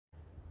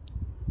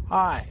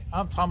Hi,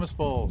 I'm Thomas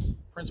Bowles,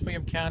 Prince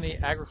William County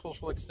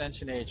Agricultural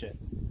Extension Agent.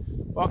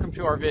 Welcome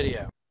to our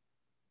video.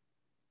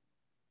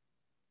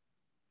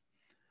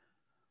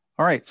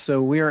 All right,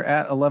 so we are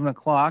at 11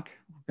 o'clock.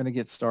 We're going to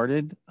get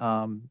started.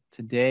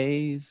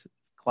 Today's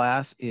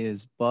class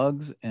is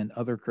Bugs and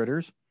Other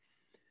Critters.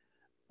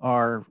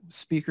 Our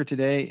speaker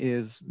today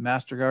is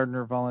Master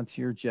Gardener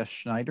Volunteer Jess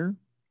Schneider.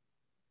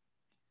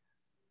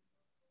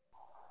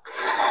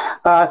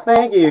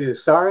 Thank you.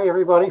 Sorry,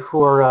 everybody,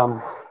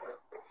 for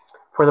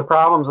the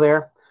problems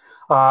there.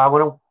 I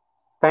want to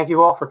thank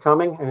you all for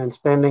coming and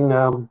spending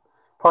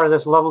part of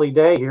this lovely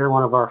day here,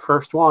 one of our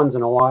first ones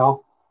in a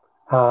while,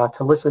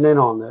 to listen in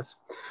on this.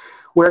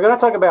 We're going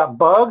to talk about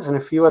bugs and a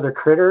few other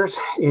critters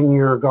in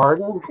your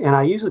garden, and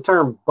I use the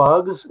term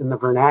bugs in the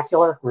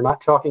vernacular. We're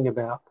not talking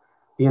about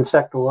the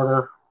insect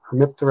order,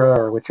 Hemiptera,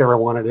 or whichever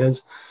one it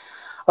is.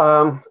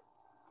 We're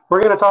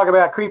going to talk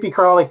about creepy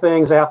crawly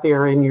things out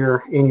there in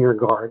your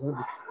garden.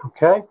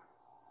 Okay.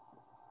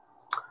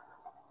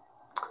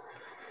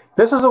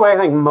 This is the way I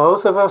think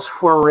most of us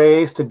were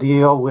raised to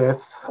deal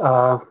with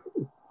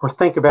or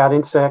think about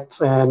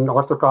insects and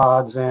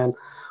arthropods and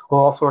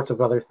all sorts of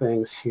other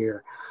things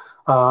here.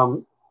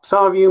 Some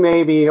of you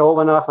may be old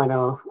enough, I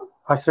know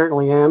I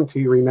certainly am,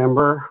 to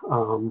remember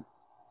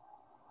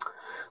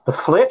the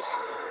flit.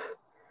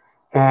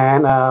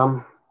 And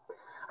I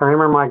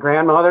remember my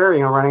grandmother,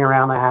 running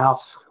around the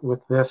house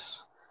with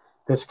this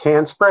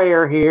can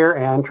sprayer here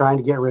and trying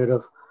to get rid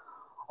of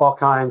all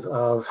kinds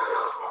of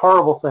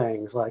horrible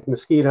things like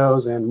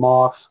mosquitoes and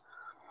moths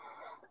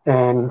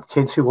and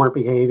kids who weren't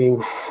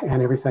behaving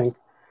and everything.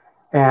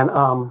 And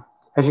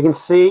as you can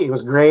see, it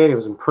was great. It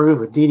was improved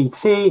with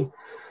DDT.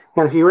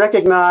 And if you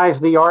recognize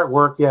the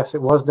artwork, yes,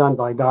 it was done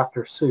by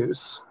Dr.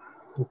 Seuss.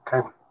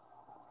 Okay.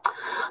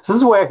 So this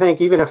is the way I think,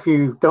 even if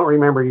you don't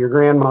remember your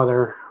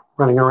grandmother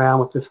running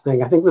around with this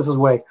thing, I think this is the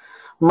way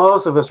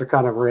most of us are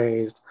kind of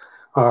raised.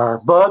 Our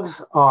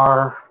bugs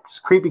are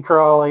just creepy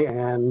crawly,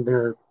 and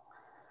they're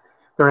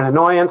an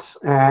annoyance,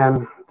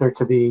 and they're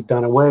to be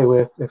done away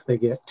with if they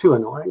get too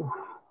annoying.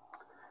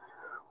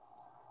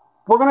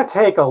 We're going to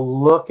take a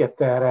look at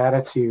that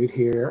attitude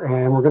here,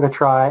 and we're going to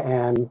try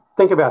and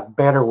think about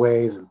better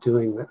ways of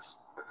doing this.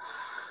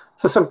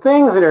 So some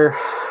things that are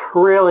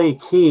really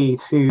key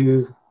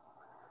to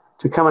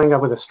coming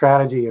up with a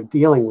strategy of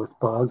dealing with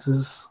bugs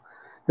is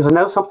to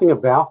know something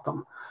about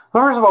them.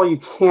 First of all, you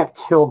can't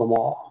kill them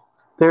all.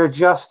 There are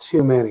just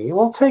too many.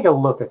 We'll take a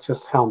look at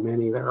just how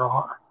many there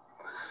are.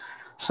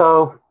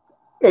 So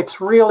it's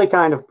really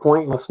kind of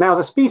pointless. Now, as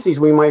a species,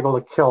 we might be able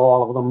to kill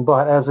all of them,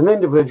 but as an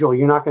individual,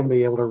 you're not going to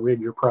be able to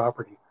rid your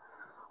property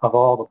of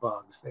all the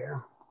bugs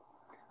there.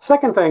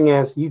 Second thing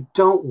is, you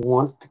don't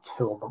want to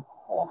kill them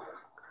all.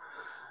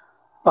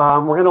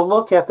 We're going to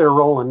look at their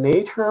role in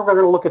nature. We're going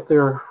to look at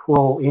their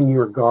role in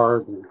your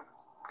garden.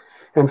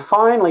 And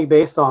finally,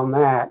 based on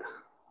that,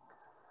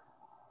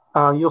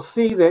 you'll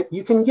see that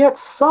you can get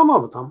some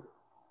of them,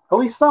 at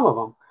least some of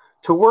them,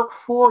 to work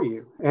for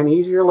you and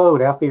ease your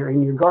load out there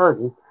in your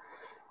garden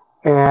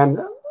and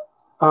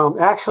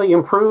actually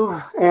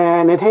improve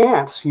and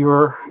enhance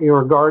your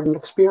garden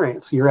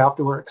experience, your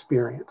outdoor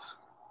experience.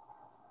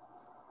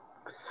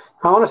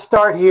 I want to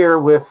start here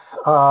with,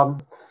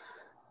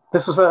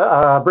 this was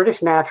a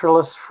British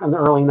naturalist from the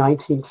early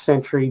 19th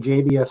century,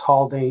 J.B.S.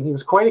 Haldane. He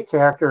was quite a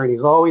character, and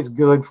he's always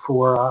good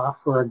for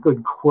a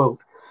good quote.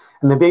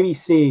 And the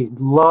BBC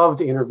loved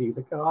to interview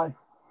the guy.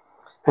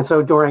 And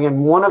so in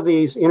one of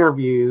these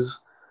interviews,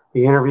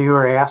 the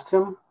interviewer asked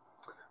him,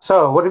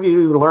 "So what have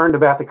you learned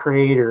about the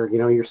Creator?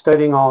 You're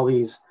studying all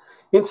these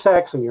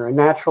insects and you're a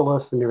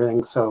naturalist and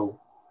everything. So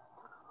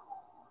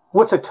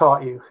what's it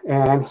taught you?"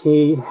 And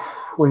he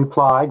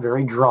replied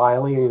very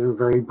dryly in a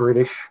very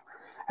British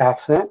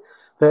accent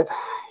that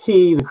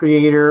he, the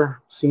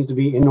Creator, seems to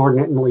be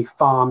inordinately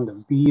fond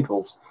of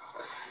beetles.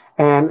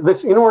 And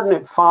this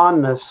inordinate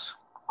fondness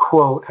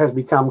quote has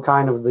become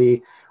kind of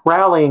the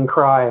rallying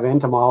cry of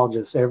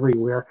entomologists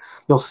everywhere.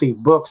 You'll see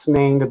books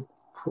named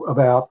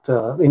about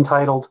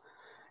entitled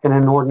An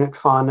Inordinate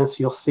Fondness.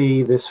 You'll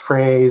see this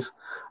phrase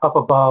up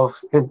above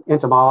in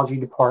entomology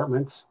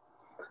departments.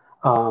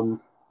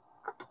 And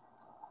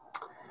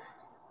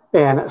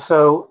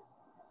so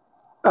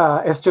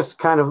it's just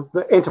kind of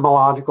the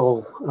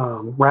entomological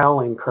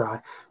rallying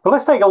cry. But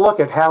let's take a look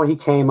at how he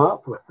came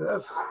up with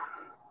this.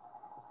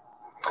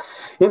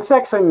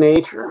 Insects in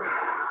nature.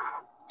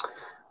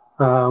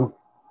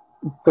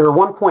 There are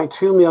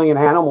 1.2 million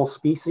animal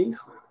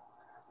species.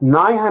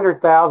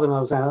 900,000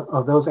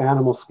 of those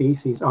animal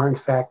species are in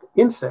fact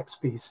insect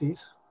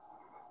species.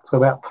 So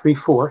about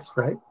 3/4,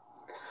 right?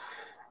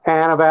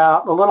 And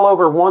about a little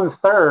over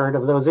 1/3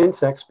 of those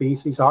insect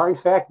species are in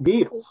fact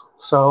beetles.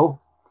 So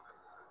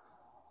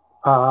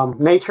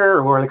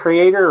nature, or the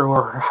Creator,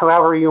 or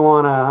however you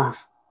want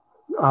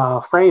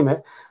to frame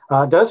it,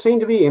 does seem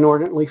to be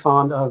inordinately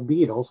fond of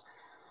beetles.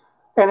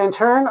 And in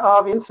turn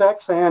of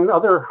insects and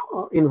other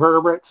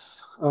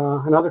invertebrates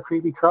and other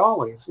creepy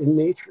crawlies in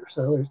nature.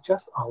 So there's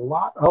just a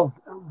lot of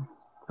them,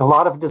 a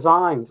lot of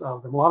designs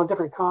of them, a lot of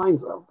different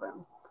kinds of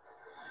them.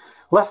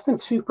 Less than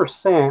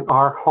 2%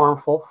 are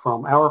harmful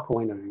from our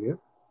point of view.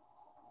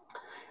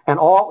 And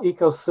all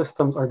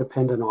ecosystems are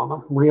dependent on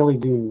them, really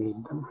do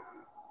need them.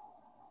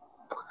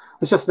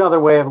 It's just another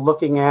way of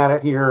looking at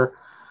it here.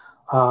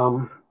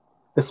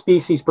 The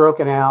species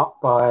broken out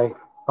by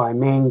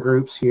main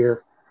groups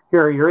here.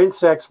 Here are your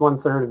insects.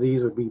 1/3 of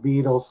these would be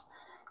beetles.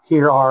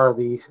 Here are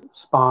the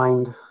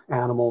spined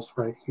animals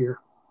right here.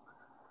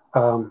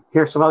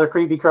 Here's some other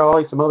creepy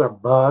crawlies, some other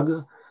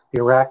bugs, the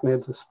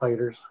arachnids, the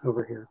spiders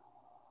over here.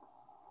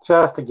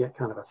 Just to get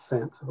kind of a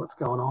sense of what's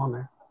going on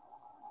there.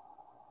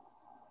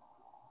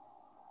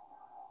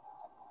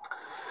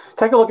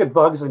 Take a look at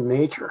bugs in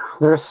nature.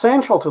 They're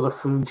essential to the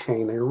food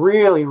chain. They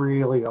really,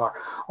 really are.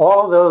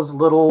 All of those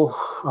little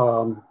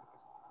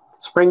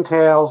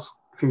springtails,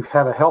 if you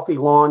have a healthy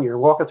lawn, you're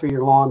walking through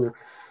your lawn,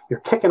 you're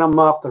kicking them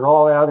up, they're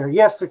all out there.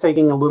 Yes, they're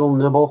taking a little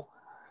nibble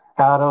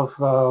out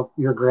of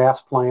your grass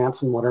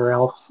plants and whatever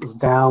else is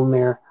down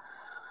there.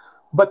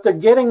 But they're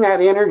getting that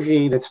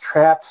energy that's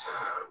trapped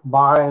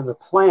by the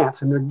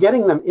plants, and they're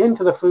getting them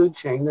into the food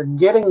chain. They're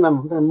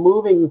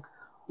moving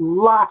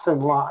lots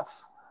and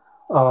lots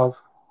of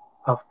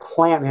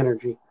plant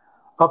energy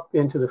up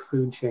into the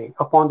food chain,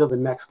 up onto the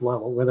next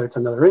level, whether it's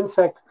another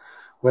insect,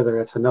 whether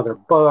it's another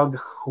bug,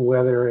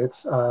 whether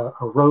it's a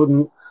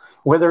rodent,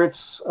 whether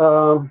it's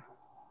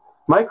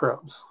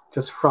microbes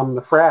just from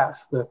the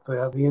frass that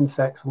the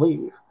insects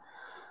leave.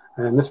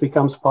 And this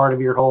becomes part of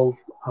your whole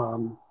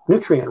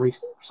nutrient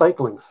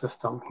recycling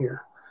system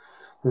here.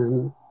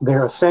 And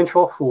they're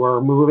essential for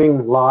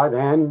moving live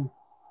and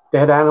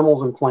dead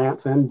animals and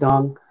plants and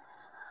dung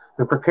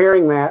and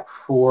preparing that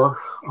for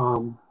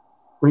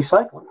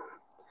recycling.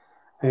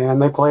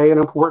 And they play an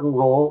important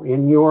role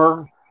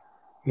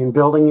in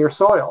building your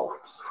soil,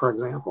 for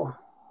example.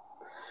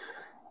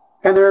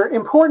 And they're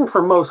important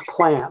for most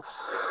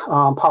plants.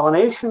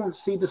 Pollination,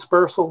 seed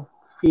dispersal,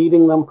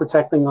 feeding them,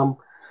 protecting them,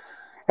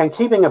 and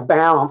keeping a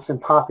balance in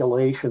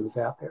populations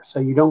out there so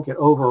you don't get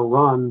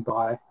overrun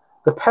by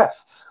the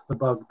pests, the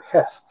bug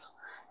pests.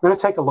 I'm going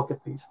to take a look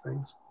at these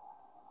things.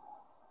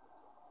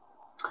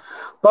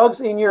 Bugs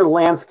in your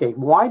landscape,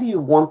 why do you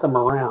want them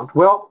around?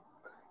 Well,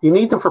 you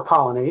need them for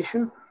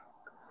pollination.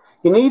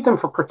 You need them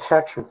for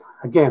protection.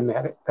 Again,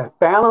 that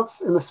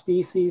balance in the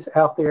species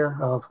out there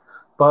of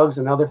bugs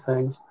and other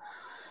things.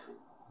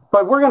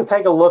 But we're going to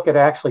take a look at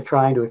actually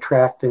trying to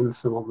attract in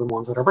some of the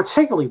ones that are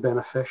particularly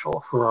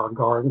beneficial for our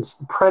gardens,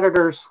 the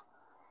predators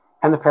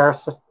and the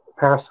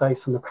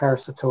parasites and the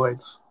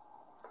parasitoids.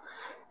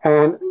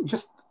 And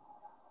just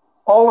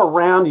all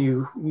around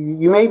you,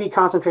 you may be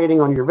concentrating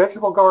on your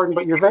vegetable garden,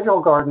 but your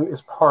vegetable garden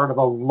is part of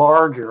a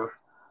larger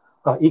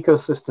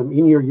ecosystem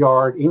in your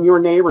yard, in your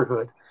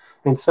neighborhood.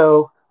 And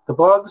so the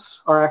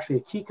bugs are actually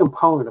a key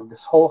component of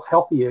this whole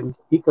healthy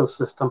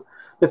ecosystem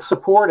that's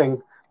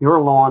supporting your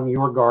lawn,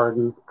 your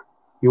garden,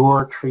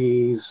 your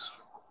trees.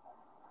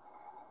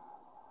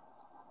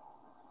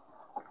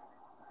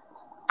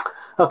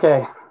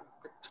 Okay,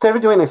 instead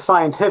of doing a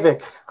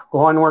scientific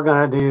one, we're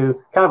going to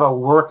do kind of a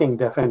working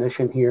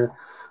definition here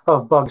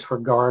of bugs for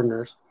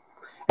gardeners.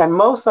 And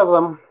most of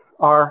them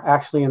are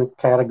actually in a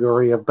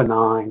category of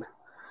benign.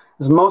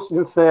 As most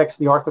insects,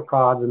 the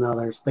arthropods and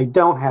others, they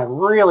don't have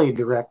really a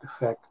direct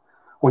effect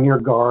on your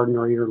garden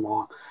or your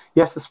lawn.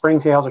 Yes, the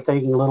springtails are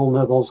taking little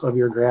nibbles of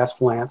your grass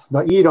plants,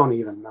 but you don't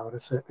even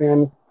notice it.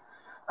 And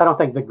I don't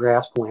think the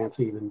grass plants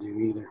even do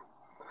either.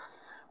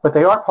 But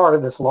they are part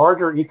of this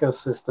larger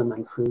ecosystem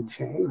and food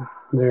chain.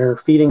 They're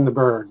feeding the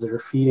birds. They're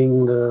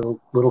feeding the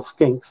little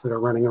skinks that are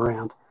running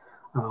around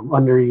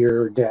under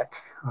your deck,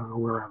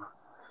 wherever.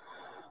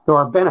 There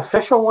are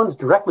beneficial ones,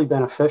 directly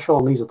beneficial,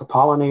 and these are the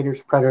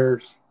pollinators,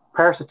 predators,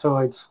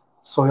 parasitoids,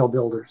 soil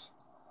builders,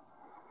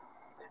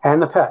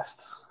 and the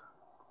pests.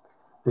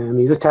 And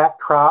these attack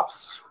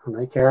crops, and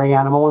they carry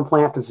animal and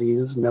plant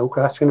diseases, no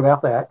question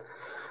about that,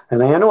 and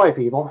they annoy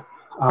people.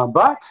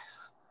 But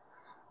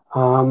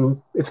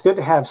it's good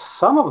to have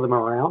some of them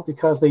around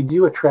because they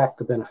do attract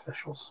the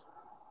beneficials.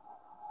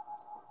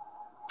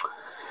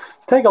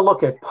 Let's take a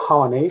look at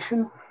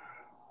pollination.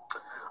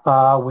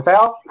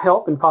 Without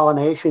help in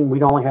pollination,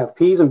 we'd only have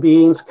peas and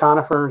beans,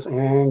 conifers,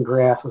 and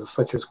grasses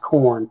such as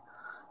corn.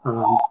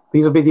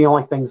 These would be the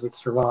only things that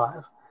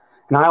survive.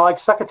 And I like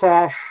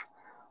succotash,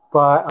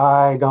 but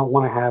I don't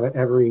want to have it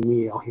every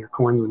meal here,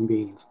 corn and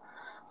beans.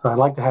 So I'd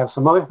like to have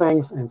some other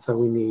things, and so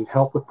we need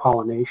help with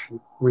pollination.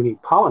 We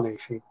need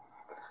pollination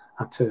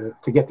to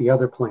get the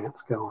other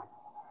plants going.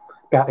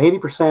 About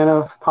 80%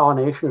 of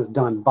pollination is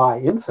done by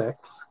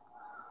insects.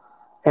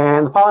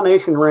 And the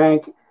pollination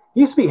rank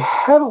used to be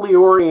heavily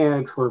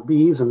oriented for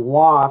bees and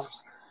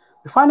wasps.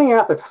 We're finding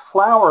out that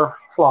flower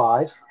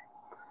flies,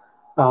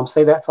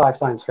 say that 5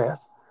 times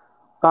fast,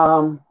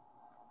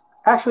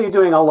 actually are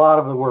doing a lot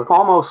of the work,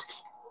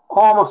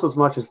 almost as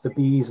much as the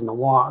bees and the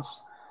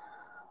wasps.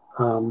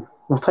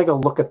 We'll take a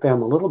look at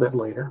them a little bit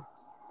later.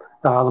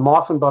 The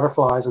moths and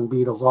butterflies and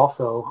beetles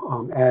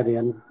also add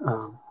in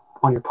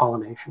on your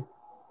pollination.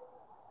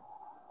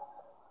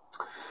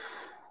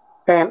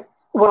 And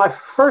when I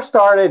first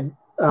started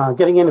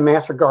getting into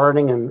master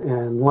gardening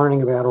and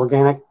learning about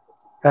organic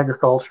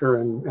agriculture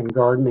and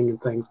gardening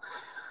and things.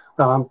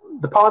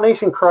 The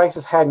pollination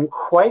crisis hadn't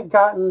quite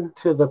gotten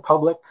to the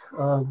public,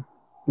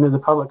 into the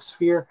public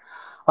sphere,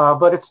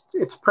 but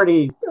it's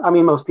pretty. I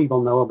mean, most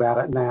people know about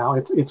it now.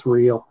 It's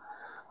real.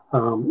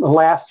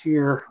 Last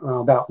year,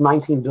 about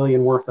 19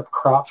 billion worth of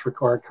crops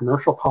required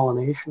commercial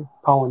pollination,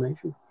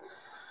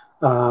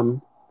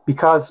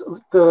 because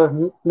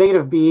the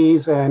native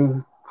bees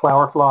and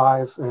flower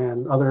flies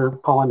and other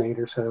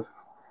pollinators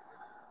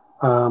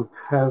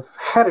have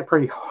had it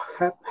pretty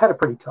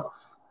tough.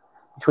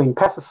 Between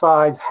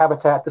pesticides,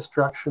 habitat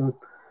destruction,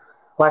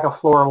 lack of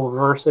floral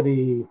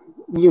diversity,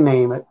 you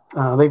name it,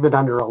 they've been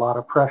under a lot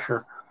of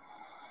pressure.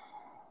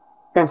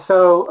 And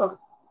so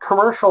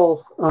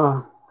commercial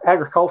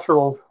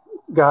agricultural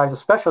guys,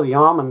 especially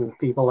almond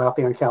people out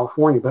there in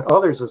California, but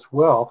others as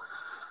well,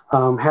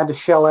 had to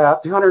shell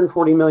out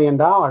 $240 million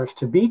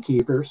to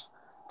beekeepers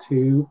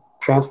to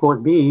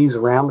transport bees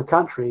around the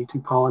country to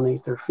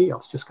pollinate their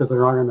fields, just because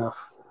there aren't enough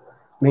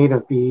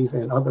native bees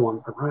and other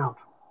ones around.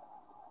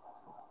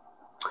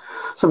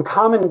 Some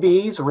common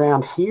bees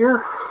around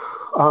here.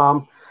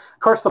 Of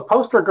course, the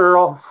poster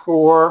girl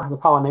for the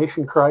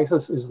pollination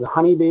crisis is the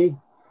honeybee.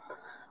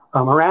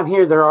 Around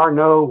here, there are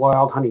no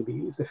wild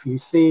honeybees. If you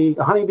see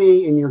a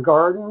honeybee in your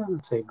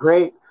garden, say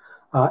great,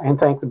 and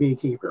thank the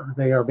beekeeper.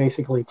 They are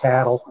basically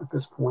cattle at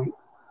this point.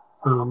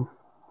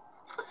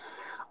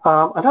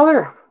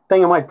 Another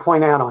thing I might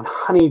point out on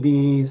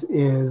honeybees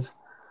is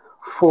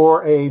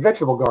for a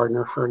vegetable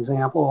gardener, for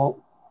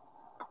example,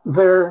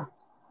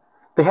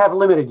 they have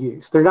limited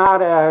use. They're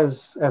not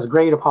as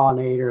great a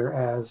pollinator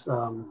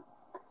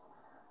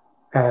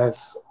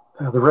as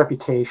the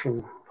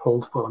reputation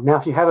holds for them. Now,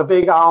 if you have a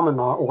big almond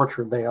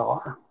orchard, they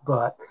are,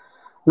 but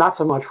not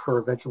so much for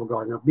a vegetable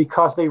gardener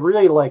because they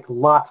really like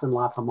lots and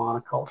lots of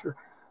monoculture.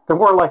 They're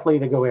more likely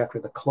to go after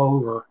the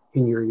clover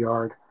in your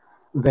yard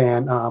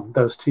than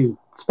those two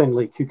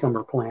spindly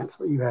cucumber plants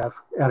that you have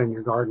out in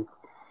your garden.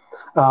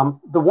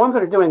 The ones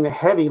that are doing the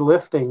heavy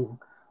lifting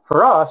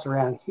for us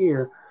around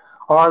here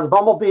are the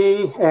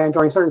bumblebee and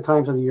during certain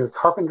times of the year,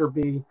 carpenter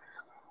bee.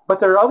 But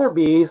there are other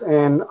bees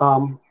and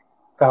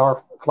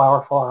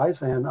flower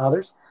flies and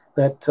others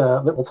that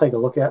we'll take a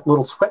look at.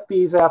 Little sweat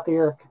bees out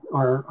there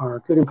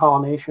are good in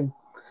pollination.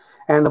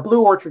 And the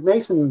blue orchard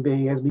mason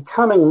bee is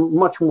becoming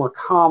much more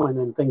common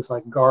in things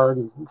like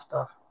gardens and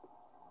stuff.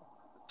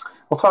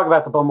 We'll talk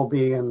about the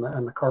bumblebee and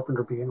the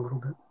carpenter bee in a little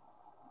bit.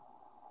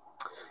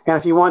 And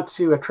if you want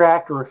to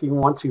attract or if you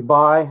want to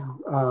buy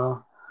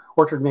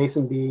orchard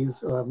mason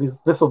bees,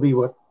 this will be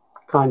what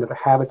kind of a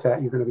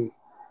habitat you're going to be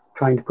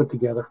trying to put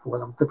together for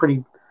them. They're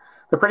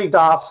pretty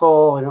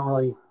docile. They don't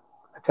really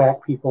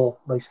attack people.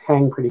 They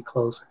hang pretty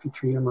close if you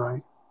treat them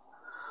right.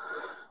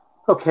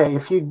 Okay,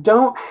 if you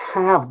don't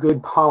have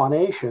good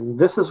pollination,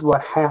 this is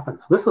what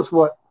happens. This is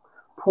what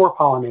poor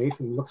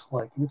pollination looks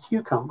like in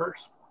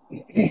cucumbers.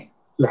 You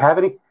have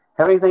any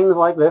things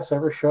like this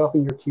ever show up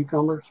in your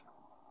cucumbers?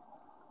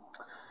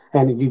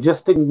 And you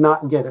just did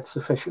not get it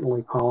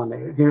sufficiently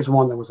pollinated. Here's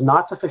one that was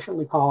not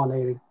sufficiently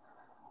pollinated,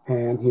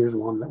 and here's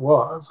one that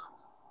was.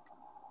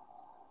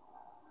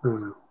 I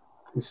don't know.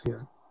 You see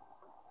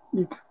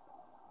it?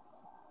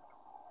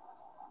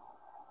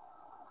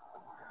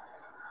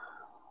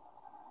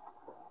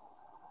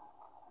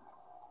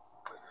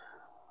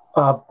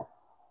 A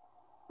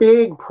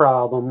big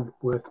problem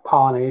with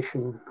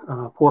pollination,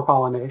 poor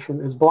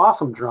pollination, is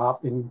blossom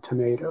drop in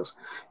tomatoes.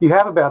 You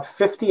have about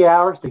 50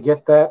 hours to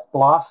get that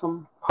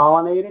blossom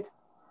pollinated,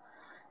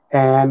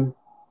 and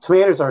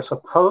tomatoes are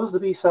supposed to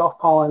be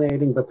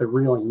self-pollinating, but they're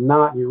really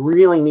not. You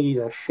really need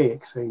a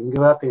shake, so you can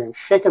go out there and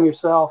shake them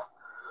yourself,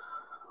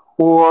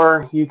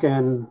 or you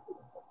can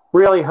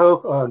really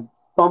hope a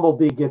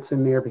bumblebee gets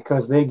in there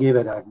because they give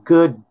it a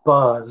good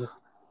buzz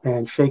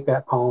and shake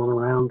that pollen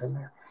around in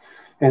there.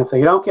 And if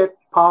they don't get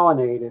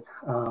pollinated,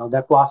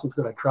 that blossom's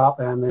going to drop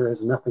and there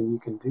is nothing you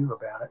can do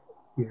about it.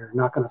 You're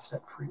not going to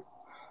set free.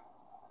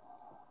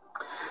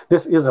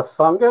 This is a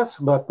fungus,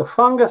 but the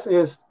fungus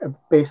is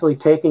basically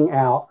taking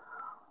out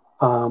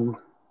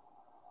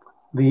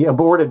the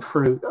aborted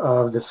fruit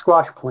of the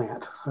squash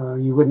plant.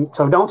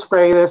 So don't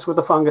spray this with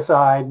the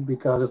fungicide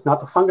because it's not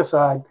the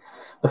fungicide.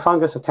 The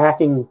fungus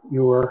attacking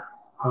your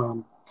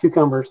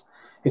cucumbers.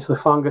 It's the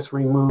fungus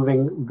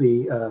removing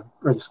the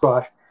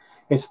squash.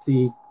 It's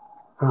the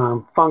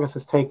fungus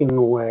is taking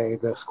away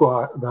the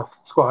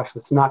squash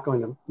that's not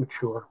going to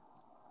mature.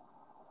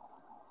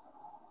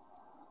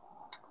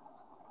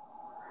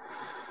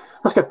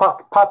 Let's get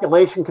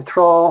population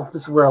control.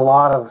 This is where a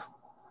lot of,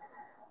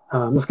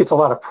 this gets a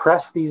lot of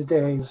press these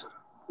days.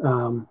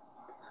 A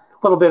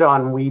little bit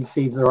on weed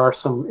seeds. There are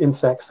some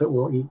insects that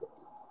will eat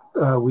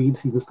weed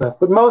seeds and stuff,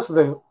 but most of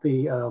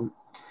the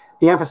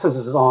emphasis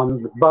is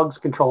on the bugs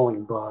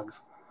controlling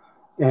bugs.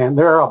 And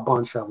there are a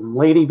bunch of them.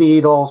 Lady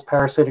beetles,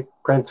 parasitic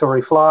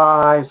predatory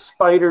flies,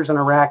 spiders and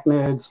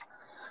arachnids,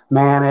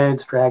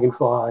 manids,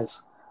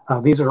 dragonflies.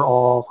 These are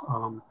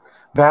all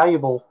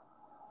valuable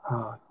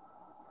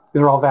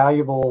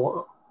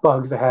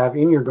bugs to have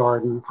in your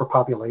garden for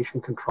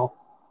population control.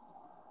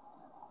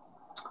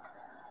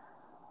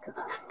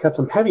 got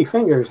some heavy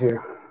fingers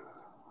here.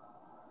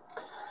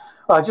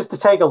 Just to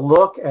take a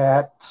look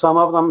at some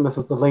of them, this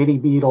is the lady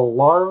beetle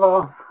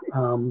larva.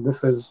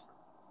 This is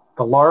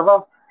the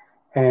larva,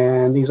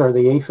 and these are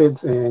the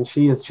aphids, and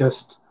she is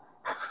just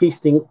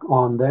feasting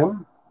on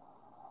them.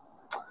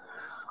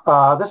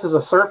 This is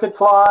a syrphid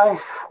fly,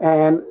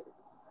 and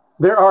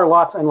there are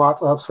lots and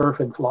lots of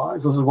syrphid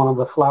flies. This is one of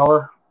the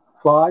flower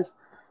flies,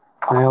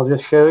 and I'll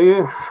just show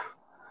you.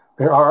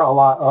 There are a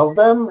lot of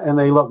them, and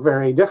they look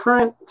very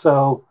different.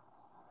 So,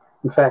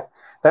 in fact,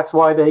 that's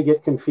why they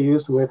get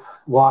confused with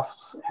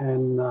wasps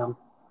and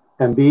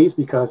bees,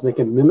 because they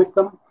can mimic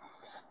them.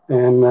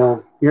 And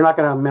you're not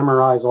going to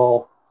memorize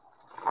all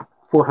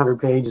 400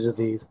 pages of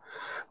these.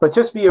 But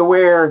just be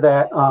aware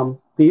that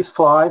these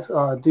flies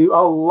do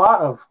a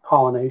lot of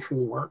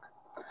pollination work.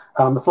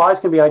 The flies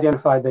can be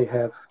identified. They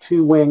have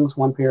 2 wings,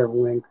 1 pair of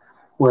wings,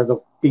 where the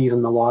bees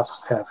and the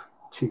wasps have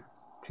two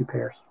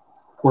pairs,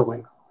 4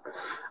 wings.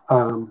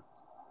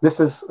 This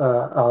is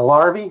a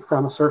larvae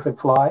from a syrphid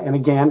fly, and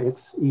again,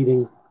 it's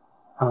eating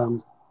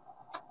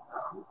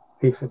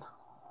aphids.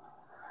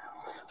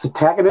 It's a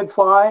taconid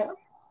fly.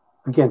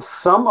 Again,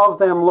 some of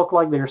them look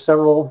like there are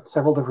several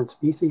different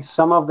species.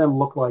 Some of them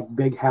look like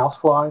big house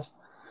flies.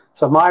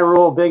 So my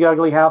rule, big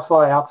ugly house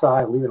fly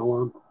outside, leave it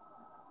alone.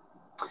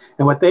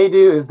 And what they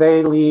do is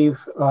they leave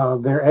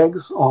their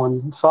eggs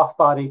on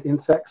soft-bodied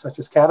insects such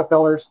as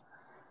caterpillars,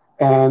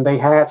 and they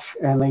hatch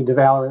and they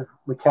devour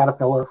the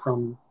caterpillar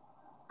from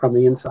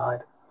the inside.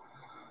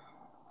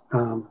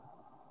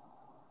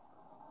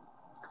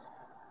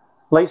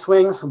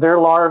 Lacewings, they're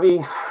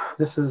larvae.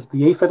 This is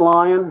the aphid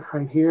lion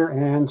right here,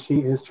 and she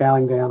is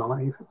chowing down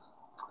on aphids.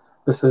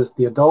 This is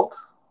the adult.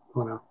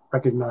 You want to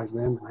recognize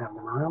them and have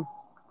them around.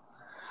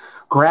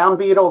 Ground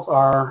beetles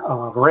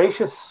are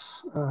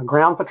voracious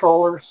ground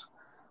patrollers.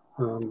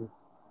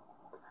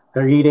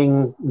 They're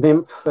eating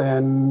nymphs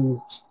and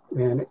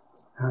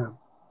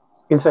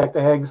insect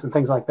eggs and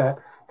things like that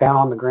down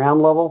on the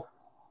ground level.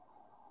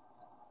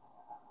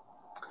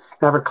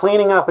 Now for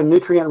cleaning up and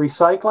nutrient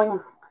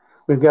recycling,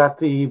 we've got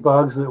the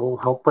bugs that will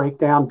help break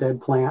down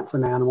dead plants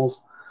and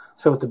animals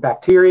so that the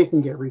bacteria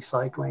can get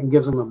recycling. It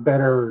gives them a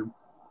better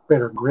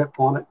grip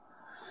on it.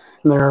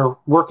 And they're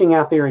working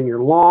out there in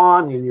your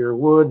lawn, in your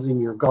woods, in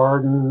your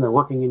garden. They're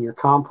working in your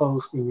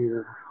compost, in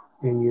your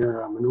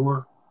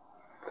manure.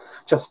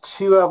 Just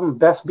 2 of them.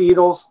 Best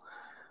beetles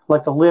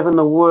like to live in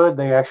the wood.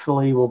 They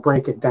actually will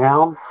break it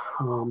down.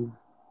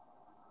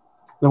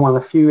 They're one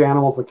of the few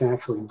animals that can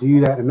actually do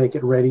that and make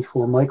it ready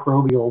for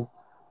microbial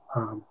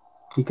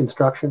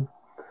deconstruction.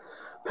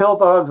 Pill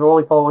bugs,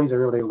 roly-polies,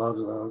 everybody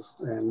loves those.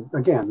 And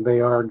again, they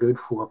are good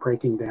for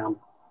breaking down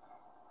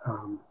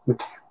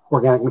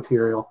organic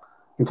material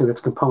into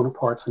its component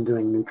parts and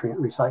doing nutrient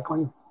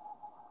recycling.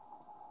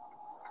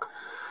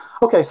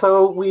 Okay,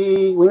 so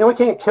we know we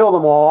can't kill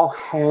them all,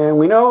 and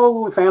we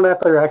found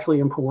out they're actually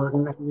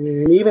important,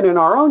 and even in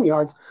our own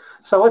yards.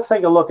 So let's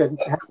take a look at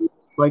how we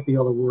might be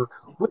able to work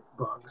with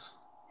bugs.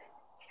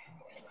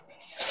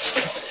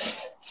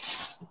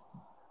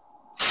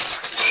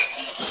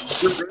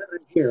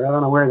 Here, I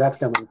don't know where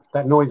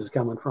that noise is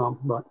coming from,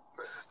 but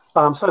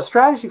so a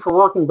strategy for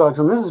working bugs,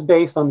 and this is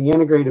based on the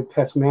integrated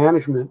pest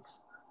management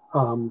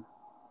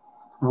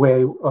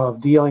way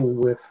of dealing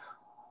with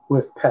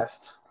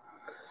pests.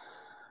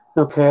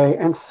 Okay,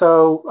 and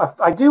so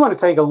I do want to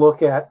take a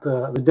look at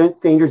the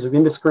dangers of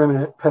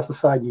indiscriminate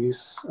pesticide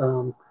use.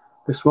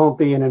 This won't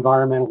be an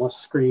environmentalist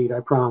screed, I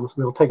promise.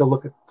 We'll take a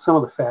look at some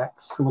of the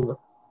facts, some of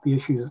the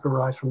issues that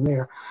arise from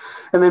there,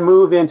 and then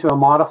move into a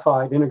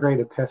modified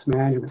integrated pest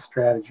management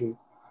strategy.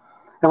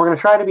 And we're going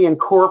to try to be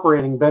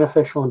incorporating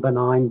beneficial and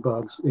benign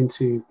bugs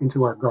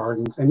into our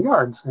gardens and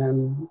yards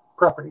and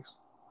properties.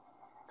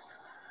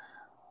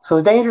 So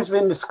the dangers of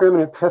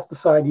indiscriminate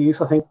pesticide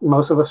use, I think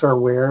most of us are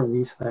aware of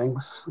these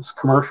things. It's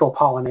commercial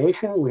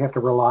pollination. We have to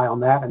rely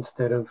on that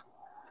instead of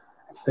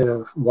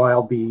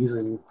wild bees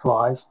and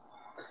flies.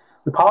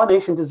 The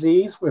pollination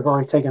disease, we've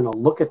already taken a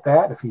look at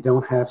that. If you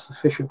don't have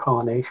sufficient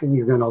pollination,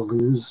 you're going to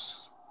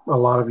lose a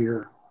lot of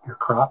your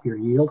crop, your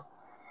yield.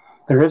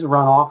 There is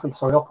runoff and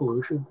soil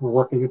pollution. We're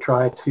working to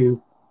try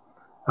to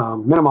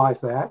minimize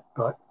that,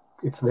 but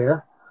it's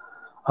there.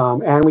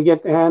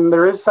 And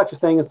there is such a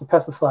thing as the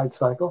pesticide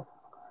cycle,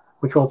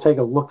 which we'll take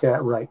a look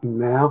at right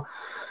now.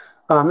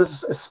 This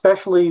is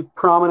especially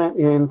prominent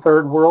in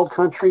third world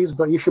countries,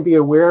 but you should be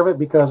aware of it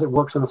because it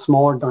works in a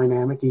smaller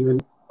dynamic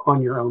even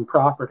on your own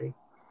property.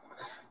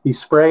 You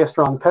spray a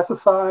strong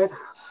pesticide,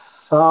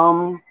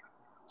 some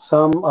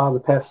of the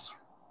pests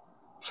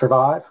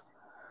survive.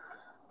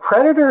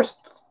 Predators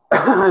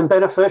and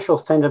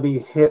beneficials tend to be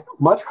hit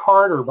much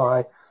harder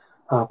by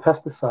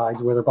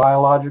pesticides, whether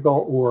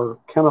biological or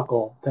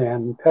chemical,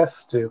 than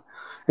pests do.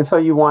 And so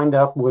you wind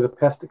up with a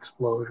pest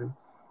explosion.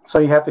 So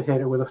you have to hit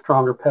it with a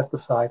stronger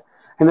pesticide.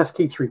 And this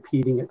keeps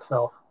repeating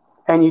itself.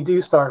 And you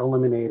do start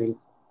eliminating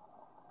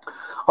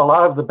a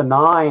lot of the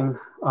benign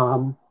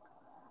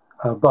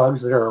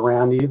bugs that are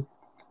around you.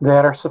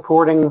 that are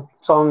supporting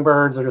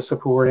songbirds, that are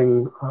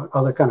supporting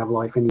other kind of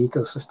life and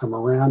ecosystem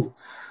around you.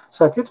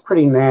 So it gets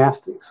pretty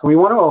nasty. So we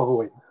want to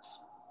avoid this.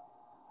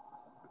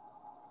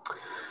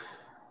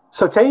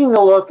 So taking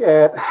a look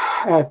at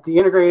the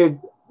integrated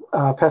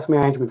pest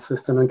management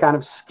system and kind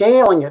of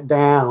scaling it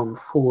down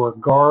for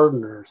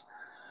gardeners,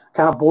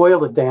 kind of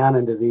boiled it down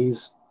into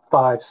these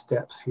 5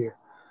 steps here.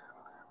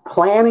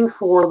 Planning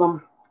for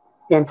them,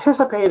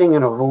 anticipating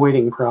and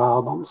avoiding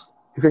problems.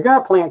 If you're going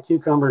to plant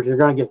cucumbers, you're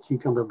going to get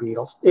cucumber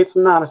beetles. It's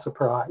not a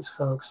surprise,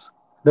 folks.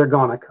 They're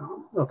going to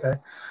come, okay?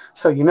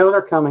 So you know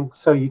they're coming,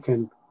 so you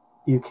can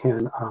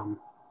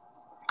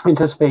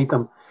anticipate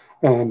them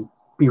and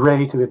be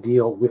ready to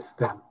deal with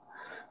them.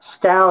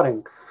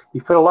 Scouting.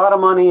 You put a lot of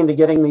money into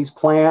getting these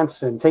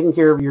plants and taking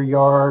care of your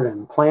yard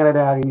and plant it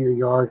out in your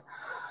yard.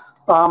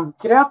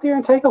 Get out there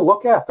and take a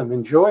look at them.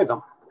 Enjoy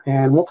them.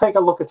 And we'll take a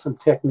look at some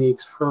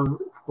techniques for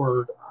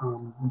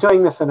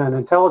doing this in an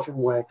intelligent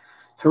way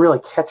to really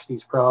catch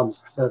these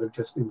problems instead of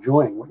just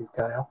enjoying what you've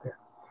got out there.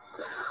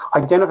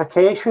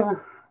 Identification,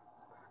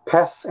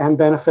 pests and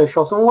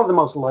beneficials, and one of the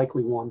most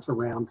likely ones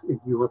around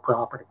your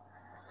property.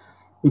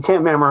 You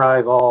can't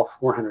memorize all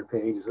 400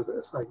 pages of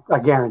this, I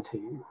guarantee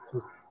you.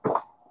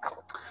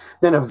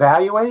 Then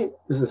evaluate,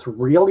 is this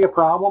really a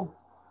problem?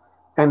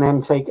 And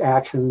then take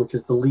action, which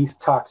is the least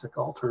toxic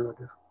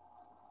alternative.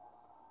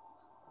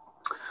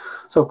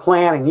 So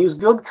planning, use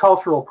good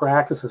cultural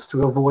practices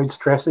to avoid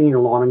stressing your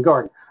lawn and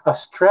garden. A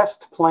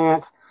stressed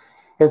plant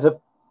is a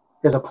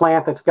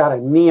plant that's got a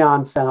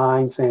neon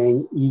sign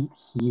saying eat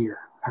here,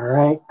 all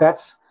right?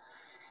 That's,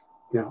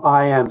 you know,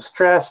 I am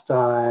stressed,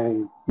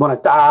 I want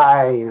to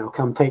die, you know,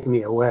 come take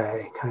me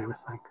away kind of a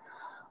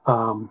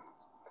thing.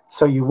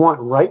 So you want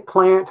right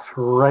plant,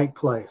 right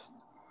place.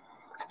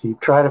 If you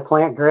try to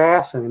plant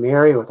grass in an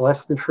area with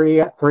less than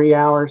 3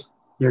 hours,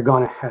 you're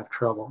going to have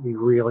trouble. You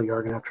really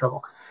are going to have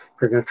trouble.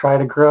 If you're going to try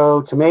to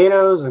grow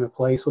tomatoes in a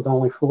place with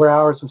only 4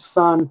 hours of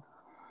sun,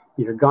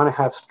 you're going to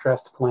have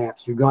stressed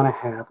plants. You're going to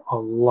have a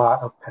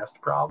lot of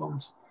pest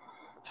problems.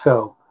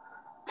 So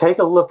take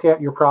a look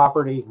at your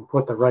property and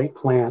put the right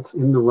plants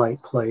in the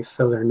right place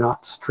so they're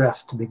not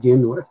stressed to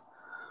begin with.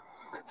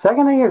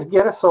 Second thing is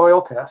get a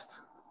soil test.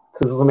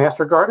 This is a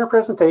Master Gardener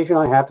presentation.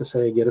 I have to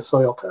say get a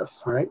soil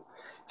test, all right?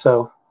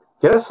 So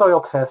get a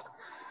soil test.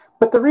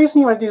 But the reason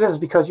you want to do this is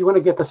because you want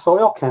to get the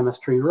soil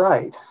chemistry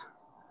right.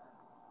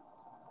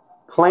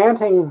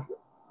 Planting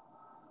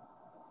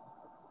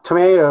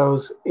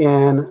tomatoes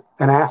in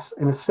an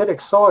acidic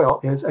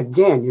soil is,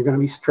 again, you're going to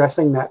be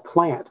stressing that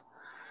plant.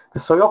 The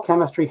soil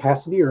chemistry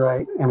has to be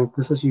right, and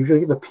this is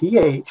usually the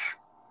pH.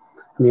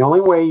 And the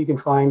only way you can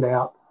find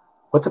out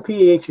what the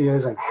pH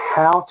is and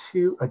how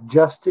to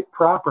adjust it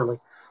properly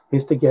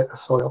is to get a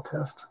soil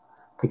test,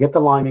 to get the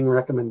liming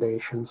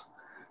recommendations.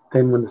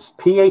 Then when the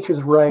pH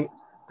is right,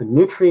 the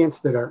nutrients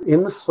that are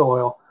in the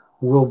soil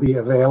will be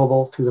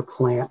available to the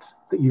plant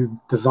that you're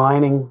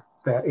designing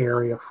that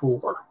area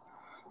for.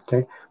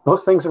 Okay?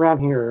 Most things around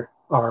here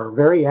are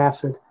very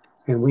acid,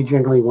 and we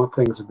generally want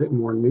things a bit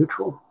more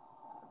neutral.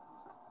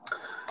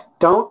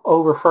 Don't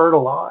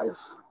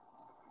over-fertilize.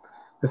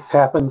 This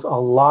happens a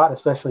lot,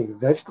 especially in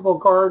vegetable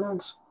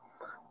gardens.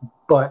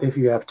 But if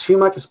you have too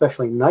much,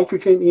 especially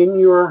nitrogen in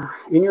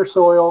your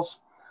soils,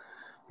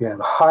 you have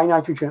high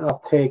nitrogen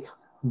uptake,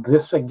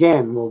 this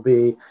again will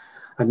be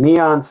a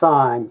neon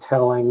sign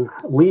telling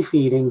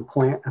leaf-eating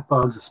plant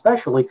bugs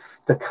especially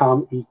to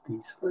come eat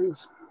these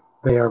things.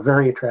 They are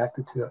very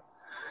attracted to it.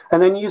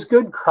 And then use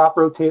good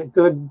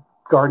good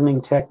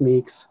gardening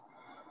techniques,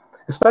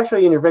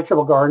 especially in your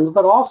vegetable gardens,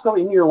 but also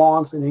in your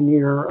lawns and in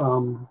your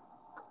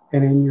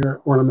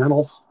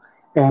ornamentals.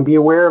 And be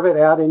aware of it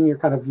out in your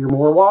kind of your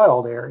more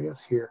wild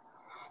areas here.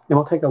 And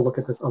we'll take a look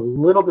at this a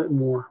little bit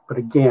more. But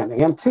again,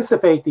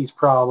 anticipate these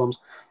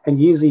problems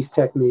and use these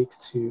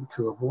techniques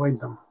to avoid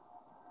them.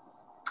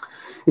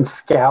 In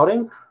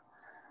scouting,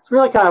 it's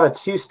really kind of a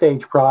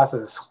 2-stage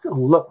process.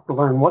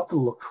 Learn what to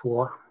look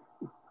for,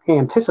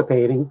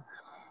 anticipating,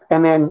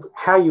 and then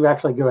how you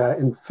actually go out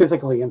and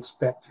physically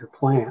inspect your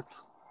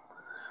plants.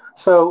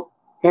 So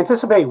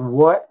anticipate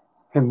what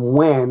and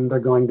when they're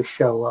going to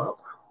show up.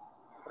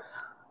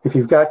 If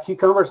you've got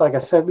cucumbers, like I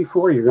said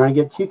before, you're going to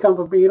get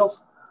cucumber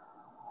beetles.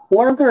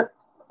 Learn their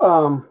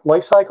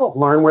life cycle.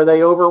 Learn where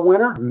they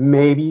overwinter.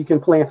 Maybe you can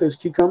plant those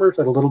cucumbers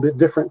at a little bit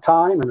different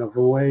time and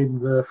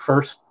avoid the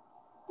first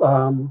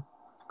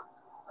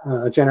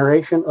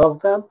generation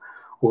of them.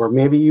 Or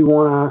maybe you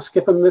want to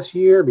skip them this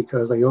year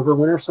because they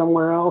overwinter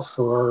somewhere else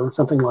or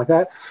something like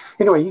that.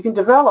 Anyway, you can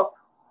develop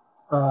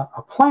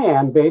a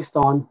plan based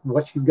on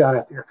what you've got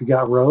out there. If you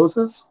got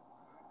roses,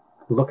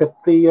 look at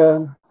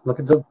the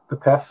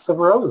pests of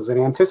roses and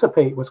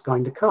anticipate what's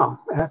going to come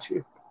at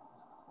you.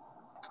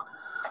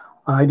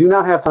 I do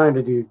not have time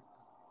to do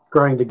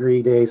growing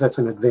degree days. That's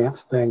an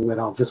advanced thing that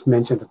I'll just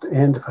mention at the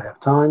end if I have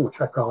time,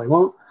 which I probably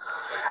won't.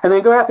 And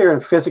then go out there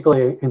and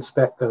physically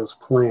inspect those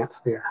plants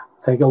there.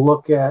 Take a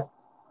look at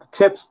the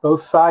tips,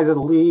 both sides of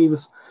the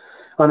leaves.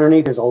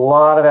 Underneath, there's a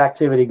lot of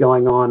activity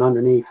going on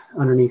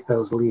underneath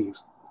those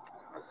leaves.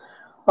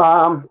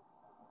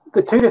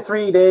 the 2 to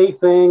 3 day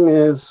thing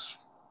is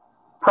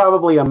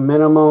probably a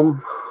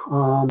minimum,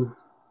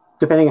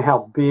 depending on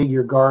how big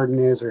your garden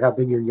is or how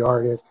big your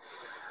yard is.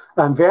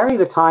 Vary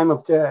the time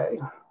of day.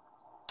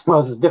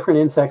 Well, different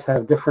insects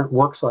have different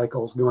work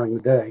cycles during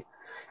the day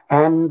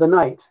and the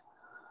night.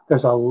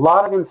 There's a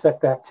lot of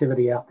insect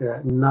activity out there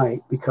at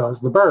night because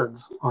the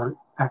birds aren't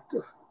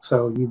active.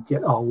 So you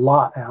get a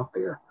lot out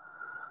there.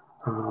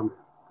 Get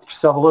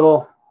yourself a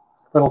little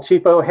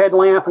cheapo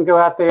headlamp and go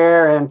out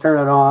there and turn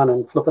it on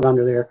and flip it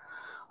under there.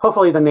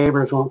 Hopefully the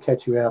neighbors won't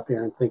catch you out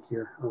there and think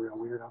you're a real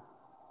weirdo.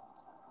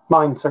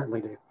 Mine certainly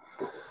do.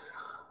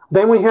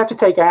 Then when you have to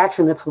take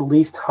action, it's the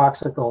least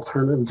toxic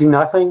alternative. Do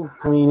nothing.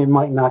 I mean, it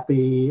might not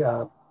be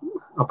a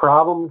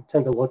problem.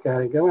 Take a look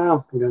at it. Go,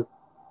 well, you know,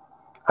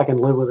 I can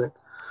live with it.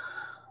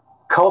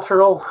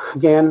 Cultural,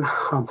 again,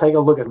 take a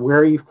look at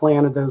where you've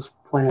planted those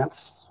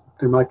plants.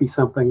 There might be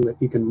something that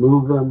you can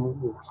move them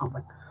or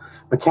something.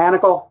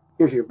 Mechanical,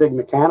 here's your big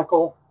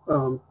mechanical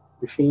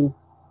machine.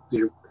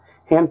 Your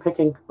hand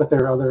picking, but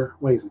there are other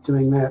ways of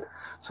doing that,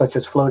 such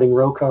as floating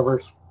row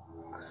covers.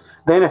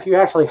 Then if you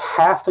actually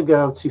have to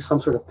go to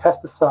some sort of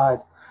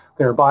pesticide,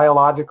 there are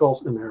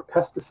biologicals and there are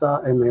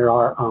pesticide and there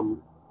are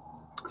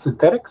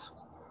synthetics.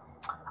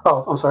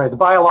 Oh, I'm sorry. The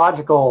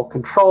biological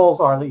controls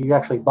are that you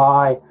actually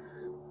buy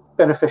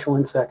beneficial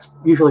insects,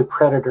 usually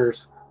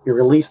predators. You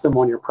release them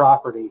on your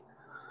property.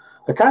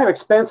 They're kind of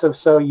expensive,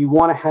 so you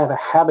want to have a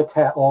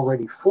habitat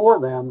already for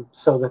them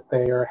so that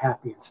they are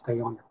happy and stay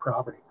on your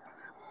property.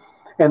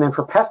 And then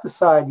for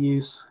pesticide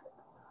use,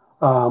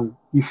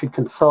 you should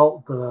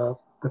consult the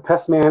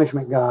Pest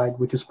Management Guide,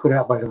 which is put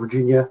out by the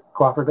Virginia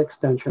Cooperative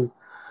Extension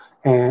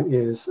and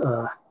is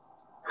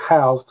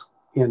housed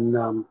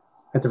in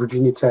at the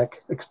Virginia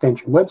Tech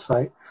Extension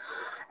website.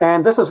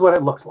 And this is what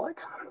it looks like.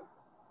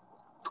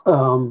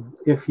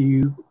 If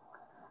you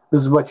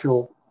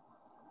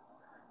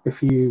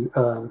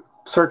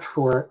search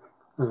for it,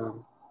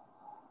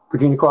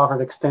 Virginia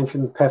Cooperative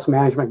Extension Pest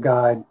Management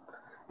Guide,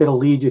 it'll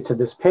lead you to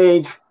this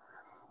page.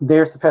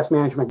 There's the Pest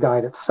Management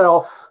Guide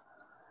itself.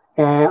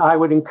 And I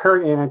would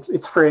encourage, and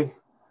it's free,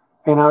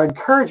 and I would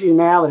encourage you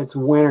now that it's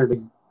winter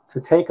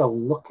to take a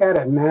look at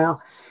it now.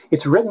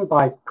 It's written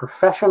by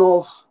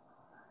professionals.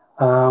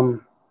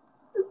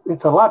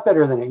 It's a lot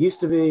better than it used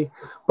to be,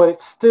 but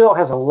it still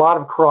has a lot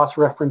of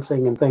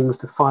cross-referencing and things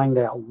to find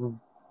out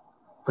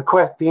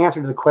the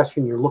answer to the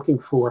question you're looking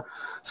for.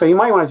 So you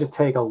might want to just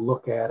take a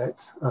look at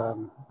it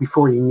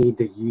before you need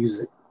to use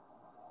it.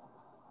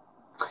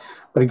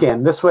 But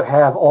again, this would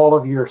have all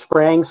of your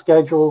spraying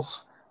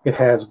schedules. It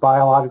has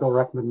biological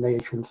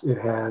recommendations. It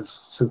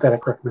has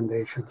synthetic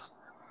recommendations.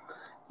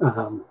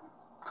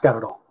 It's got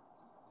it all.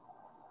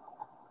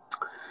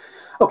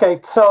 Okay,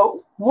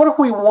 so what if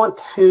we want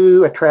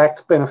to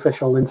attract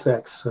beneficial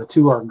insects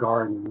to our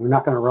garden? We're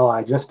not going to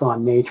rely just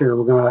on nature.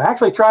 We're going to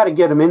actually try to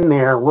get them in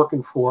there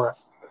working for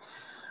us.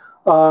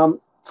 And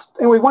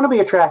we want to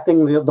be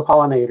attracting the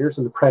pollinators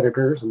and the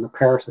predators and the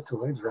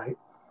parasitoids, right?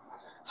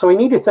 So we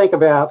need to think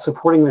about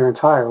supporting their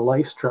entire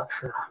life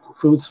structure,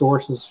 food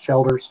sources,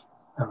 shelters,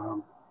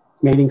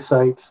 mating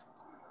sites.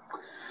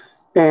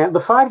 And the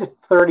 5 to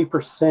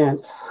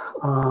 30%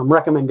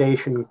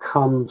 recommendation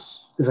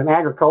is an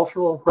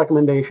agricultural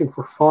recommendation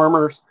for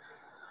farmers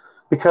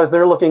because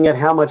they're looking at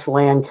how much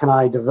land can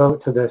I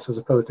devote to this as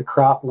opposed to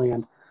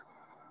cropland.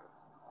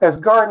 As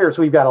gardeners,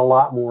 we've got a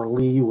lot more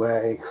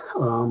leeway,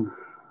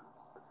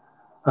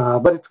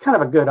 but it's kind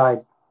of a good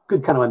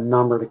kind of a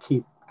number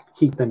to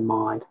keep in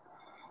mind.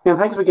 And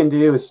things we can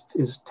do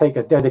is take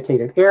a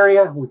dedicated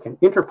area. We can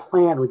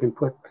interplant. We can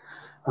put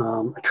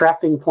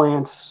attracting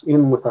plants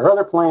in with our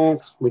other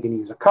plants. We can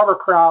use a cover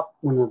crop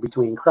when we're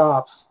between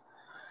crops.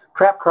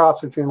 Trap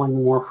crops are generally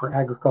more for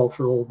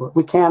agricultural, but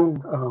we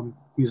can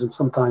use them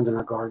sometimes in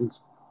our gardens.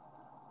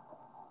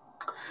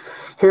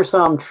 Here's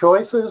some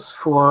choices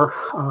for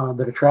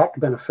that attract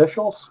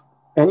beneficials.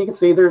 And you can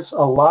see there's a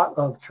lot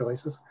of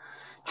choices.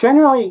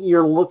 Generally,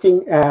 you're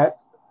looking at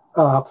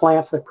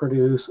plants that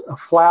produce a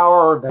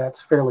flower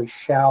that's fairly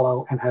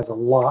shallow and has a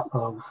lot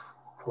of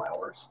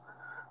flowers.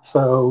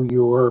 So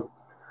your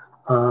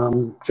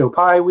Joe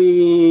Pye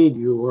weed,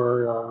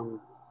 your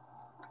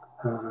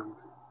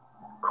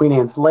Queen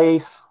Anne's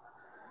lace,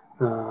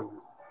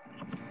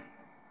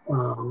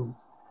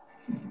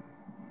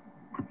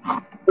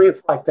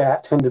 plants like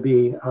that tend to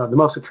be the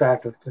most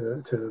attractive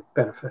to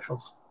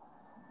beneficials.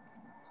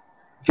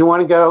 If you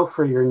want to go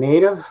for your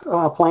native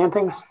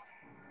plantings,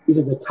 these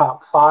are the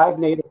top 5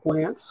 native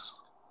plants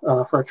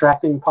for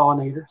attracting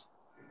pollinators.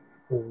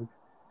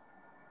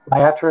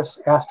 Liatris,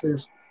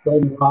 asters,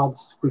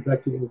 goldenrods,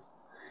 rudbeckias,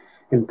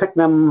 and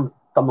Pycnum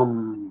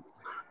thumum,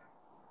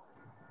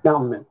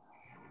 mountain mint.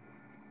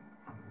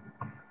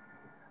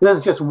 This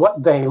is just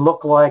what they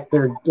look like.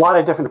 There are a lot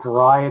of different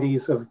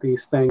varieties of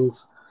these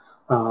things.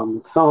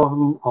 Some of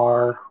them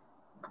are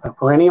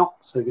perennial,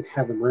 so you can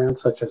have them around,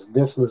 such as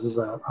this. This is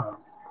a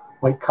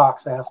white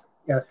cox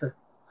aster.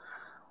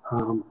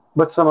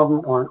 But some of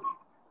them aren't.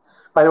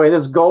 By the way,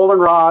 this is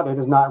goldenrod. It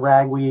is not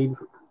ragweed.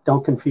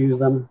 Don't confuse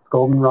them.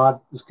 Goldenrod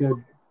is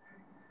good.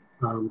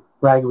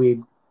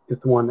 Ragweed is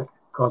the one that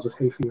causes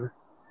hay fever.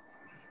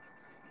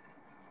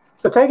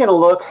 So taking a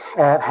look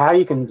at how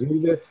you can do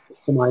this,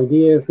 some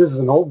ideas. This is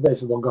an old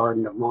vegetable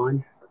garden of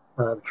mine.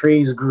 The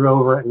trees grew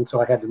over it, and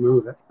so I had to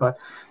move it. But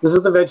this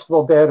is the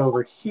vegetable bed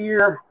over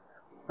here.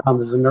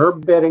 There's an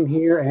herb bed in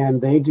here, and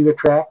they do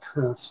attract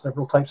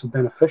several types of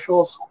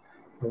beneficials.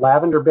 The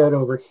lavender bed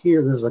over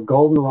here. This is a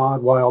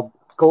goldenrod, wild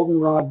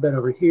goldenrod bed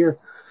over here.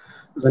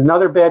 There's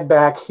another bed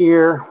back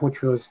here,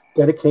 which was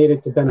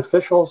dedicated to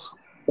beneficials.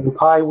 And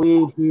pie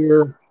weed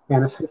here,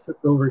 anacistic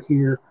over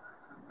here.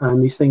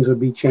 And these things would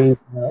be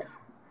changed out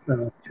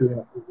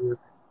throughout the year.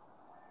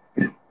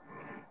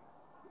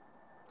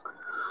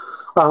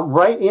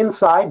 Right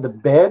inside the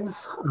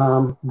beds,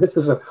 this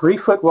is a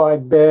 3-foot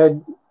wide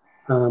bed,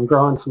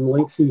 growing some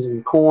late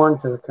season corn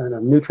to kind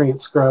of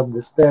nutrient scrub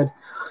this bed.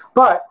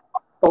 But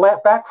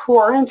the back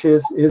 4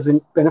 inches is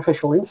a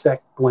beneficial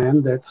insect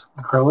blend that's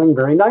growing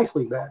very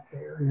nicely back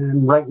there.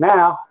 And right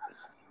now,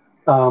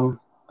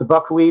 the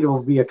buckwheat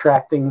will be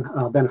attracting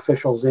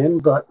beneficials in,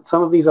 but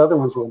some of these other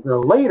ones will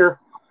grow later.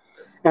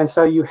 And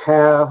so you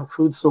have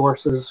food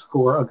sources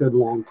for a good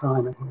long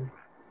time at home.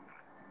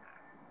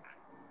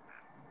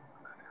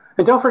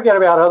 And don't forget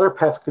about other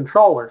pest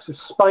controllers.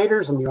 There's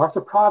spiders and the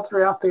arthropods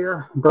are out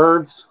there,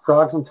 birds,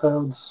 frogs and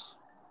toads,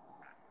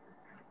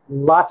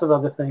 lots of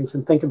other things,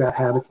 and think about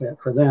habitat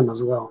for them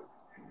as well.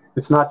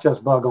 It's not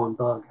just bug on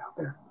bug out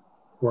there,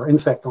 or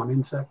insect on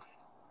insect.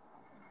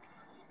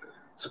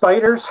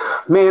 Spiders,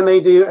 man,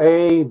 they do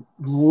a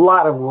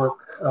lot of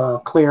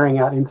work clearing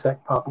out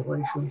insect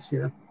populations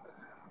here.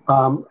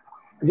 I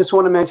just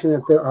want to mention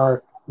that there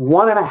are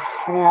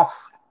 1.5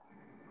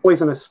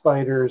 poisonous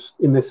spiders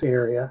in this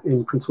area,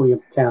 in Prince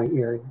William County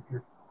area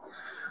here.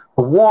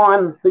 The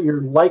one that you're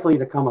likely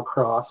to come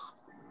across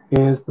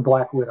is the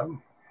black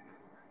widow.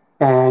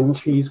 And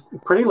she's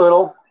pretty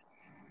little,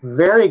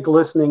 very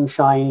glistening,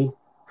 shiny,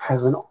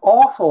 has an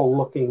awful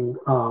looking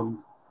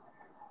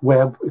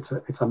web.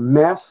 It's a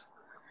mess.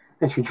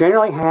 And she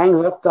generally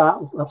hangs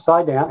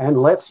upside down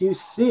and lets you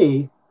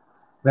see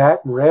that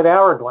red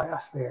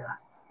hourglass there,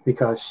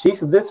 because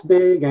she's this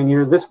big and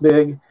you're this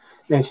big,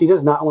 and she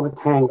does not want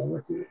to tangle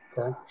with you.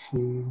 Okay?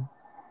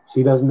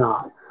 She does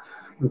not.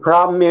 The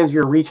problem is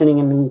you're reaching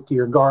into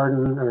your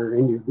garden or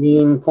into your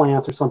bean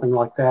plants or something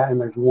like that, and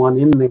there's one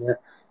in there.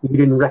 You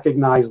didn't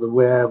recognize the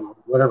web or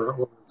whatever it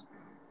was,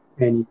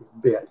 and you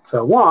get bit.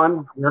 So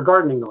one, there are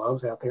gardening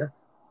gloves out there.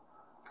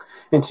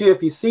 And two,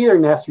 if you see their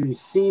nest or you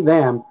see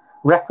them,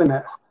 wreck the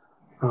nest.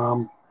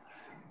 And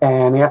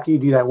after you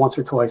do that once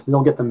or twice,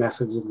 they'll get the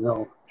message and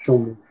they'll show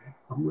me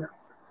somewhere.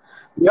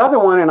 The other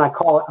one, and I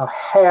call it a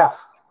half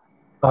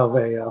of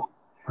a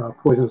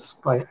poisonous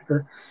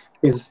spider,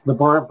 is the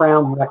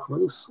brown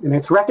recluse. And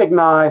it's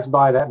recognized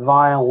by that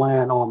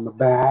violin on the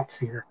back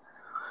here.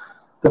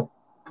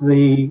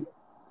 The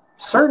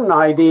certain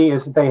ID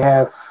is that they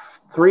have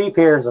 3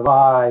 pairs of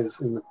eyes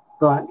in the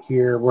front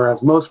here,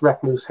 whereas most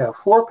recluse have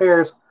 4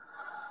 pairs.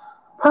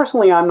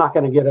 Personally, I'm not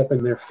going to get up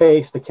in their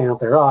face to count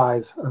their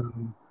eyes,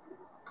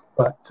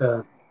 but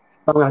I'm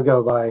going to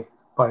go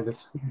by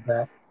this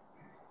feedback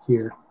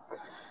here.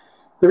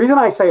 The reason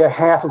I say a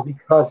half is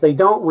because they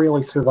don't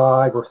really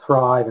survive or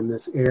thrive in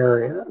this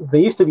area.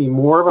 They used to be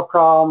more of a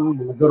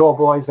problem. The good old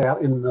boys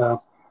out in the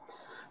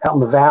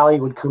valley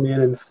would come in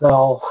and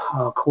sell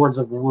cords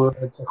of wood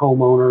to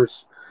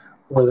homeowners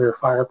for their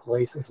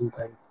fireplaces and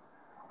things.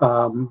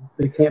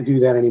 They can't do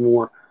that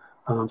anymore.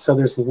 So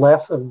there's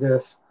less of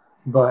this,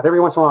 but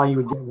every once in a while you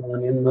would get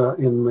one in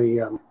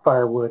the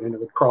firewood, and it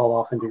would crawl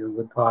off into your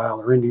wood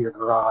pile or into your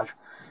garage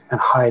and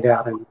hide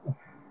out and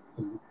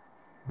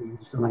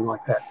something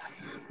like that.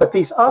 But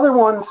these other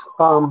ones,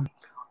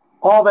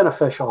 all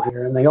beneficial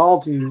here, and they all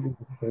do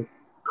a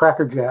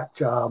crackerjack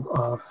job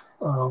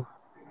of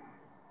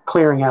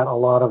clearing out a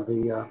lot of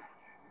the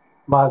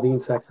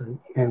insects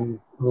and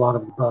a lot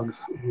of the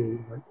bugs.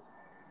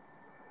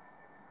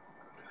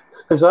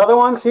 There's other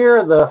ones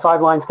here, the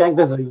 5-line skunk.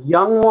 There's a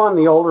young one.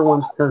 The older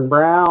ones turn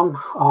brown,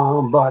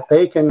 but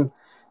they can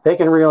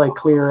really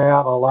clear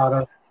out a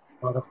lot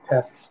of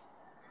pests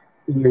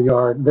in your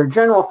yard. They're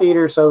general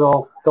feeders,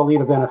 so they'll eat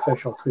a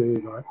beneficial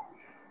too, but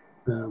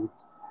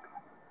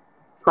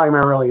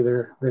primarily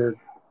they're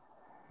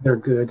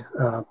good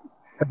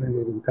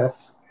eating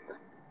pests.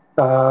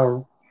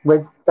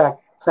 Red-back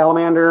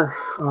salamander.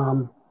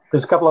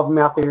 There's a couple of them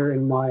out there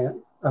in my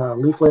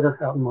leaf litter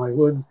out in my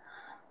woods.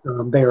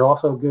 They are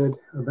also good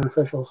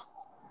beneficials.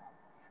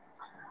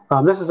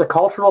 This is a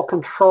cultural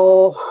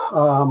control.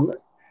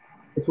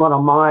 It's one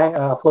of my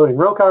floating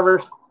row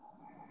covers.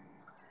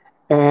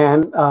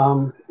 And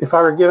if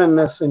I were given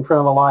this in front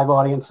of a live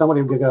audience,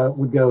 somebody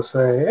would go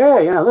say,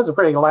 hey, this is a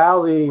pretty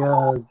lousy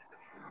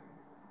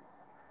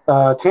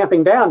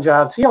tamping down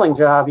job, sealing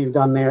job you've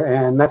done there.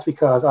 And that's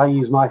because I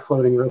use my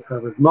floating row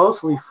covers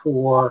mostly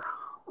for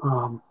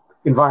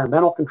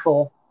environmental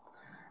control.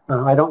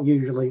 I don't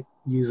usually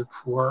use it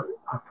for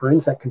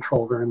insect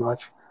control very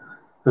much.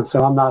 And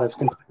so I'm not as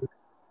concerned.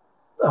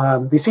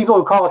 These people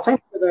who call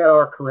attention to that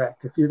are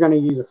correct. If you're going to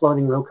use a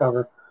floating row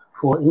cover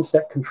for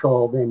insect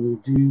control, then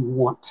you do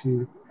want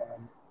to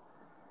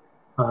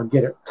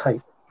get it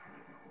tight.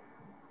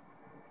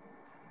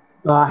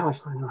 How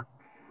much time?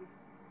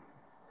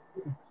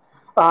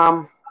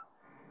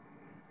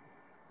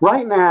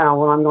 Right now,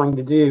 what I'm going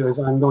to do is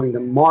I'm going to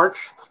march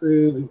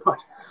through the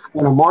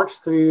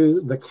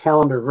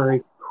calendar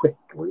very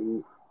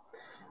quickly,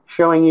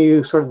 showing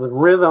you sort of the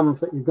rhythms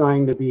that you're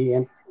going to be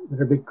in,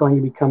 that are going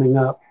to be coming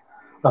up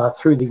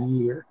through the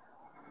year.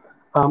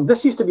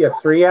 This used to be a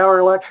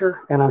 3-hour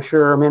lecture, and I'm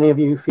sure many of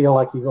you feel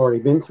like you've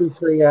already been through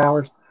 3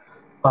 hours,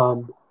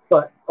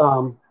 but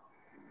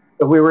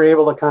we were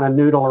able to kind of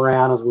noodle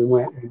around as we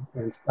went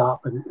and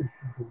stop.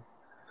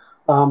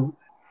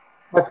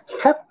 I've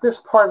kept this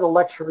part of the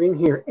lecture in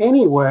here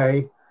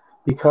anyway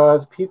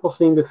because people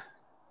seem to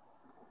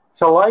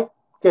like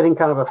getting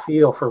kind of a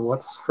feel for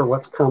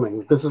what's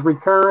coming. This is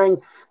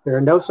recurring. There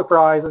are no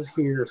surprises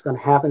here. It's going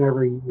to happen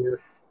every year.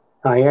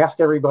 I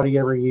ask everybody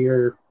every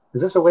year,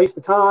 is this a waste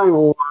of time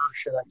or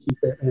should I keep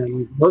it?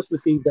 And most of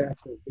the feedback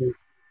is keep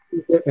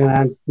it, and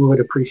I would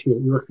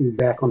appreciate your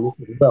feedback on this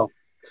as well.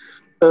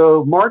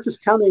 So March is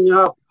coming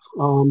up.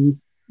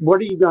 What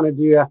are you going to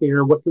do out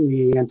there? What can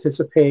we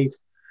anticipate?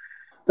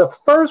 The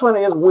first one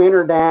is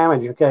winter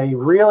damage. Okay, you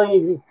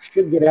really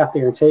should get out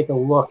there and take a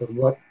look at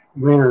what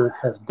winter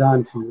has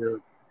done to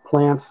your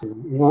plants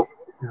and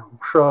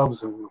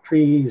shrubs and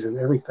trees and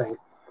everything.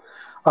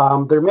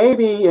 There may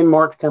be in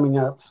March coming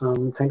up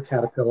some tent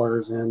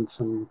caterpillars and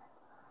some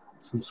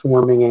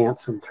swarming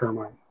ants and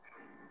termites.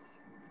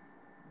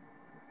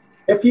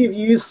 If you've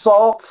used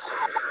salts,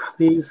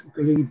 they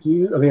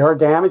are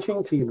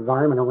damaging to the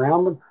environment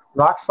around them.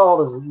 Rock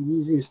salt is the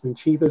easiest and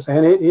cheapest,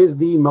 and it is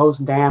the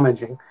most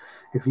damaging.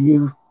 If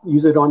you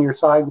use it on your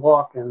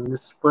sidewalk and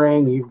this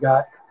spring you've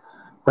got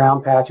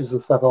brown patches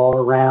and stuff all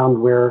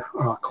around where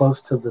close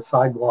to the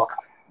sidewalk,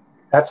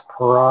 that's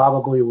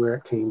probably where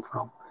it came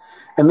from.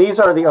 And these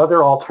are the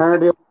other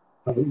alternatives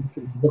that you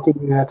should be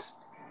looking at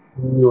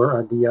in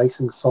your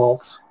de-icing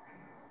salts.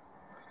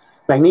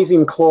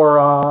 Magnesium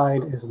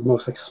chloride is the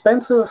most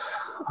expensive.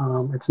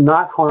 It's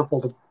not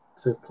harmful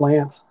to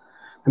plants.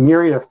 The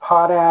muriate of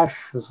potash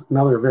is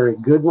another very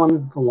good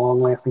one, a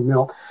long-lasting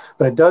melt,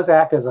 but it does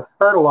act as a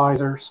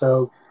fertilizer,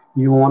 so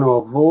you want to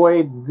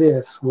avoid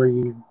this where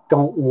you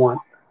don't want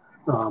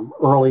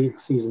early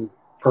season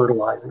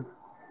fertilizing.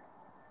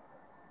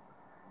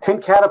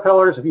 Tent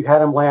caterpillars, if you had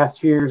them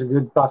last year, is a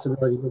good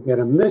possibility you'll get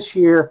them this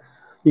year.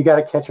 You got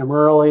to catch them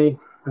early,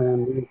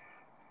 and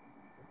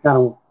kind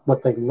of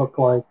what they look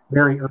like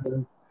very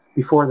early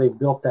before they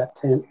built that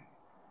tent.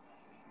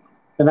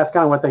 And that's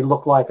kind of what they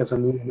look like as a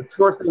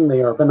mature thing.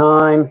 They are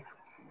benign.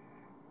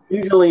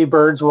 Usually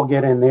birds will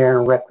get in there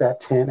and wreck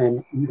that tent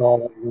and eat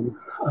all of them.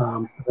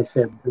 As I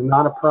said, they're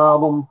not a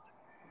problem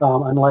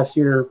unless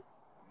you're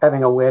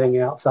having a wedding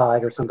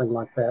outside or something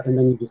like that, and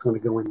then you just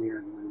want to go in there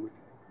and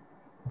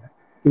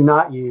do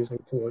not use a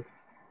torch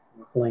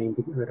or flame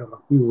to get rid of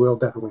them. You will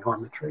definitely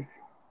harm the tree.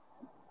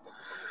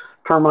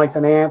 Termites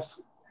and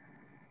ants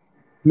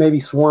may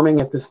be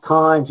swarming at this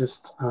time.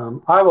 Just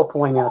I will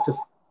point out just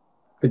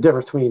the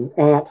difference between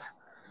ants.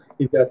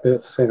 You've got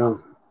this,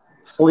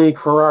 sleek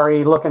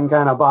Ferrari-looking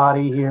kind of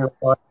body here,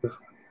 with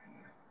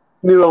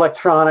new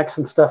electronics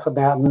and stuff like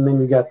that, and then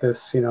you got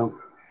this,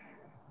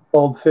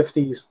 old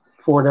 50s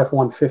Ford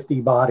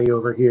F-150 body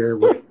over here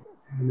with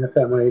an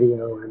FM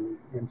radio and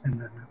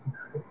antenna.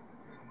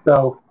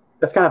 So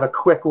that's kind of a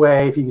quick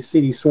way, if you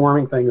see these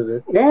swarming things, is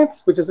it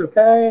ants, which is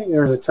okay,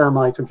 or is it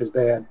termites, which is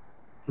bad?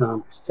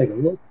 Just take a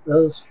look at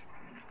those.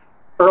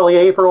 Early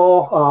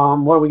April,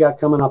 what do we got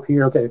coming up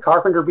here? Okay, the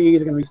carpenter bees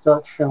are going to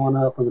start showing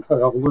up. I'm going to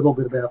talk a little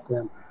bit about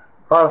them.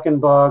 Harlequin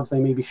bugs, they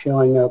may be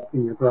showing up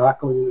in your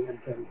broccoli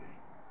and things.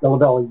 Yellow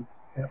belly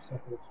stuff.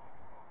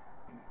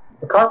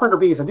 The carpenter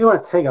bees, I do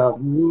want to take a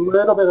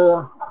little bit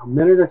of a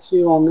minute or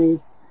two on these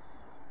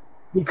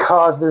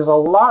because there's a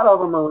lot of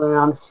them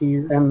around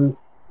here, and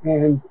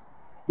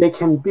they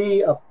can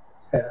be a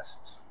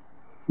pest.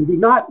 They do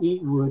not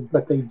eat wood,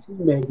 but they do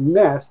make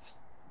nests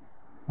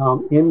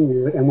in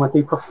wood, and what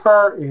they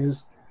prefer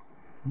is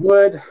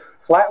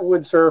flat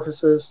wood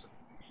surfaces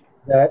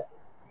that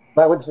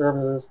they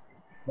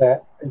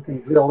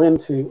can drill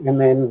into and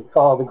then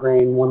follow the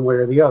grain one way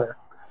or the other,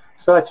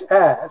 such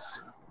as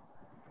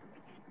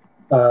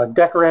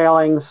deck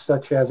railings,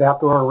 such as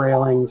outdoor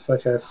railings,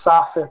 such as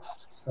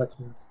soffits, such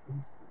as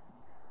these.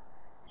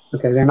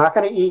 Okay, they're not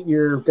going to eat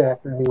your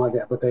deck or anything like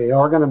that, but they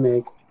are going to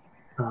make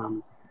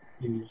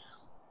these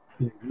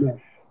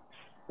nests.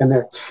 And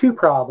there are two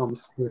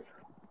problems with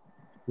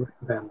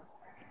them.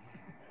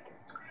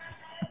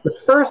 The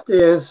first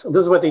is,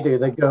 this is what they do.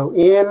 They go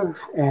in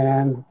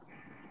and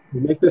they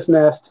make this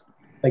nest.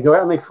 They go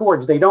out and they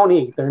forage. They don't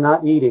eat. They're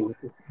not eating.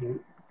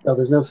 So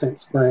there's no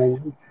sense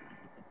spraying.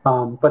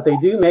 But they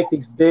do make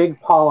these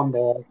big pollen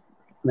balls.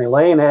 And they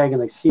lay an egg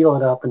and they seal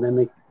it up, and then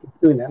they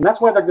keep doing that. And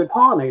that's why they're good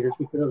pollinators,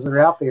 because they're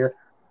out there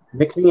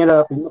mixing it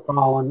up in the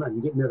pollen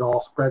and getting it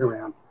all spread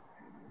around.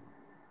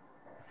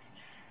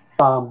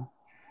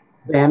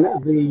 Then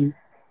the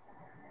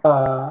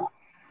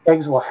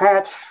eggs will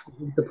hatch,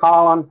 the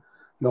pollen,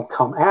 they'll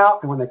come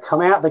out, and when they come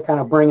out, they kind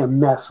of bring a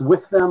mess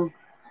with them,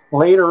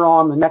 Later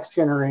on, the next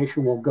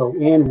generation will go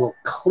in, will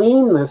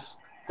clean this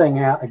thing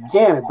out.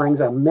 Again, it brings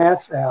a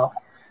mess out,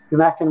 and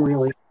that can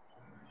really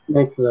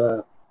make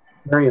the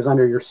areas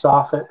under your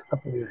soffit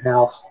up in your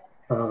house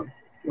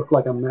look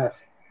like a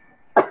mess.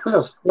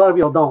 Just, a lot of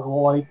people don't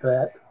like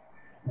that.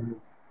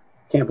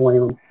 Can't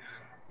blame them.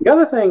 The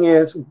other thing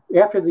is,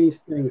 after these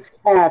things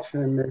hatch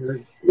and they're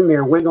in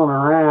there wiggling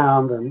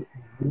around and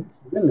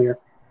in there,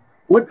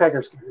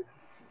 woodpeckers can.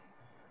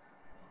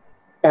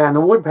 And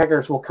the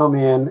woodpeckers will come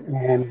in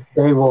and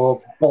they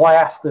will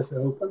blast this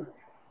open.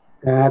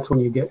 And that's when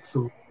you get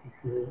some.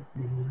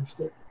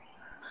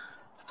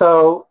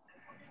 So,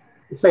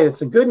 say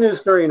it's a good news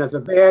story and it's a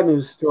bad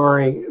news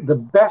story. The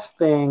best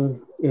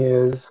thing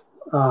is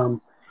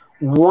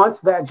once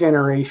that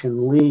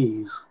generation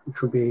leaves,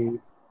 which would be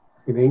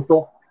in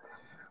April,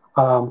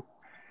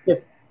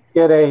 get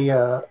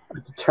a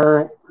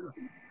deterrent,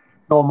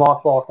 no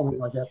mothball, something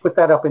like that. Put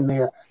that up in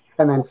there,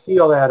 and then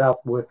seal that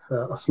up with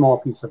a small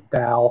piece of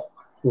dowel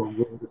or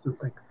wood or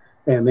something,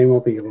 and they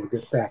won't be able to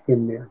get back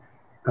in there.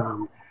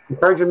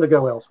 Encourage them to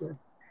go elsewhere.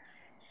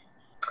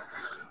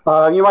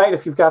 You might,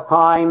 if you've got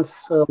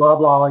pines,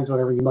 loblollies,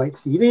 whatever, you might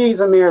see these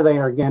in there. They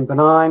are, again,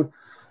 benign.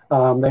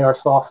 They are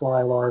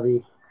sawfly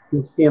larvae.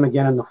 You'll see them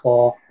again in the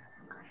fall.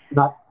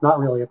 Not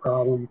really a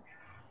problem.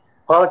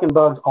 Harlequin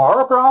bugs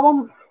are a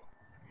problem.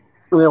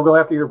 They'll go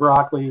after your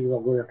broccoli.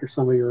 They'll go after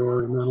some of your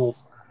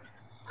ornamentals.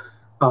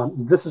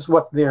 This is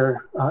what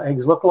their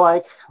eggs look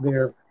like.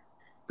 They're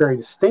very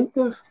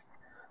distinctive.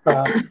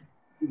 You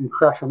can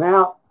crush them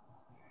out.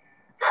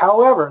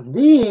 However,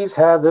 these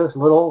have this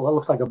little, what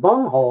looks like a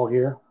bunghole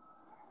here.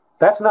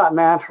 That's not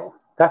natural.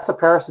 That's a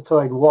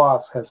parasitoid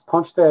wasp has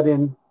punched that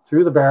in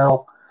through the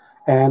barrel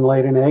and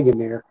laid an egg in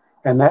there,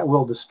 and that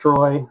will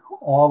destroy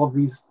all of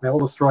these. That will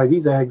destroy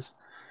these eggs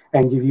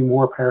and give you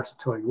more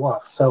parasitoid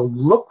wasps. So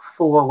look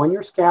for, when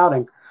you're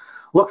scouting,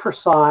 look for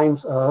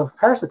signs of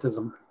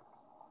parasitism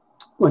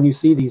when you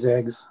see these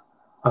eggs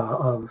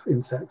of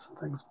insects and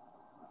things.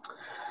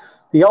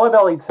 The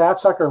yellow-bellied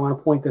sapsucker, I want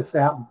to point this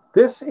out.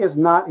 This is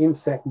not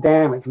insect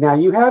damage. Now,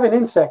 you have an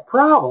insect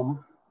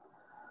problem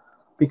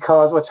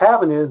because what's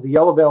happened is the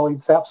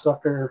yellow-bellied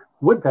sapsucker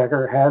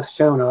woodpecker has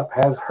shown up,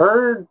 has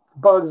heard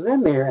bugs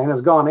in there, and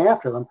has gone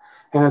after them,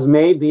 and has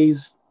made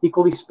these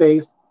equally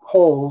spaced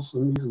holes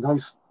and these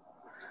nice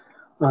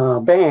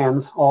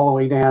bands all the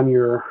way down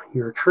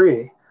your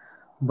tree.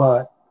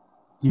 But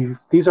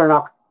these are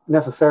not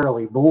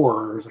necessarily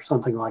borers or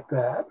something like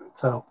that.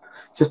 So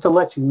just to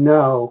let you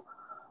know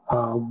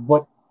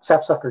what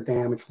sapsucker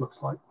damage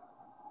looks like.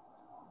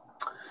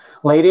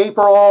 Late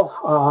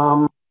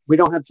April, we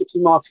don't have gypsy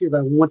moths here,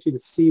 but I want you to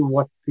see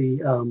what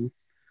the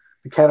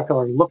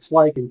caterpillar looks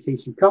like in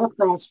case you come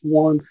across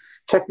one.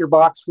 Check your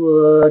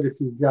boxwood. If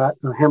you've got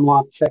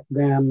hemlock, check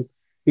them.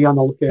 Be on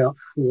the lookout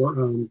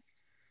for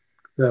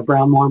the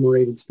brown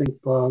marmorated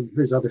stink bug.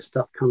 There's other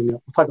stuff coming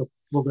up. We'll talk a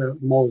little bit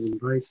about moles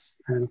and mice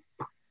and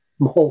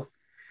moles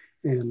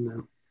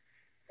and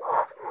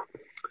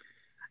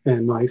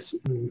mice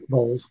and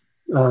voles.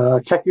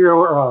 Check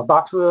your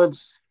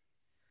boxwoods.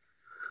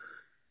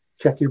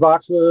 Check your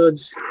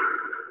boxwoods.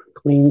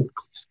 Clean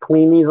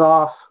these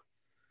off.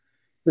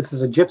 This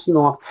is a gypsy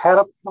moth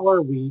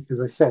caterpillar.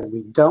 As I said,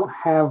 we don't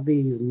have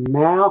these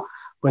now,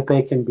 but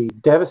they can be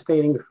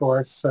devastating to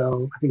forests.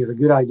 So I think it's a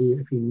good idea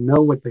if you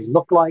know what they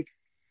look like.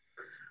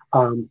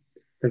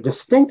 They're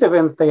distinctive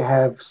in that they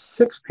have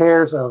 6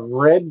 pairs of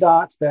red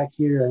dots back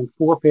here and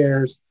 4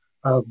 pairs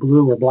of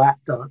blue or black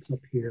dots up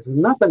here. There's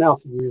nothing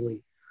else that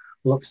really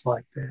looks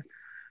like that.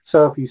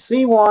 So if you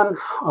see one,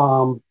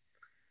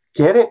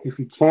 get it if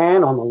you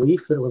can on the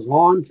leaf that it was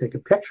on. Take a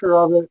picture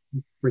of it,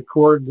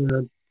 record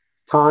the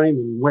time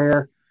and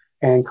where,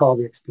 and call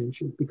the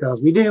extension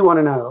because we do want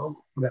to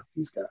know about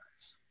these guys.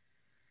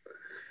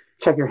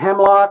 Check your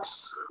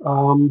hemlocks.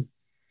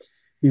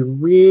 You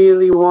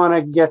really want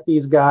to get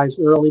these guys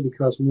early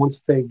because once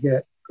they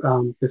get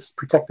this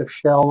protective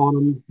shell on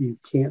them, you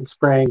can't,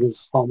 spraying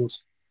is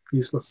almost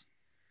useless.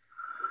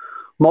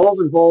 Moles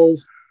and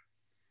voles.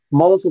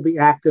 Moles will be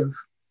active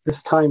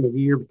this time of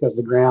year because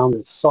the ground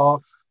is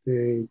soft.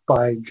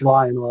 By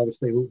July and August,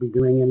 they won't be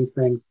doing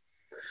anything.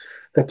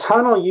 The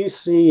tunnel you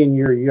see in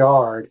your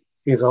yard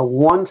is a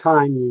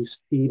one-time use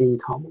feeding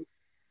tunnel.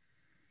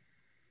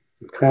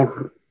 Okay?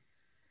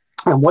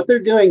 And what they're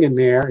doing in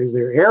there is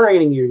they're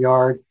aerating your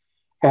yard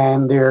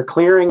and they're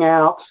clearing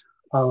out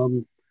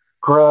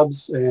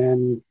grubs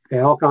and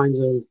all kinds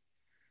of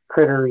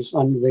critters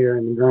under there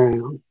in the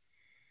ground.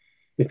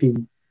 If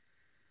you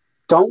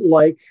don't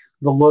like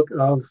the look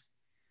of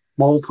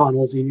mole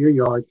tunnels in your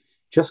yard,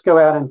 just go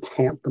out and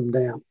tamp them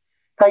down.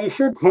 Now, you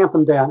should tamp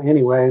them down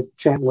anyway,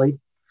 gently,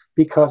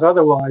 because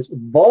otherwise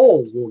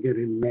voles will get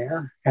in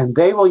there and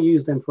they will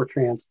use them for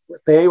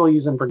transport. They will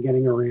use them for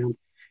getting around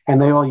and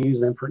they will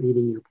use them for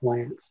eating your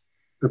plants.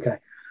 Okay,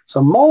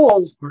 so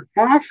moles are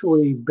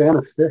actually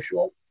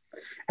beneficial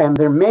and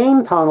their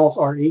main tunnels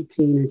are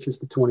 18 inches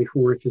to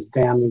 24 inches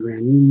down the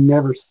ground. You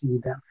never see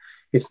them.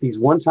 It's these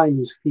one-time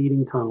use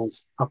feeding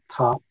tunnels up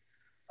top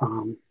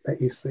that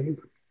you see.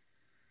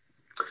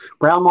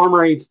 Brown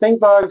marmorated stink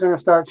bugs are going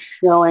to start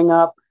showing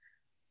up.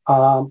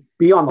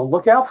 Be on the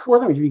lookout for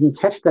them. If you can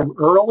catch them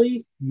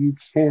early, you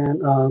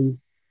can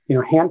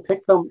hand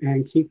pick them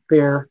and keep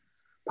their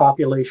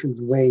populations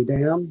way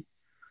down.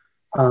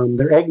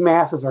 Their egg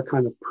masses are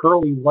kind of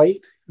pearly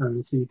white,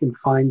 so you can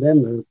find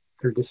them.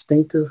 They're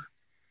distinctive.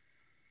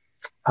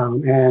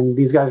 And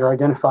these guys are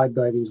identified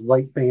by these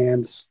white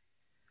bands,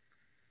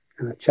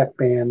 check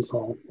bands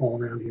all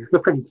around here.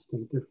 They're pretty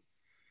distinctive.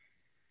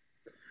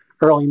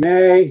 Early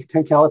May,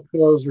 10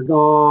 calypsos are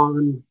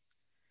gone.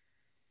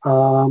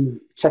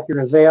 Check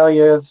your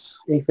azaleas.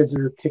 Aphids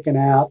are kicking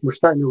out. We're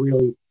starting to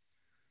really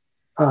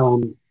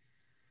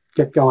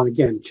get going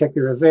again. Check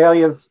your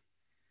azaleas.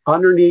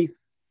 Underneath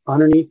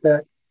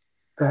that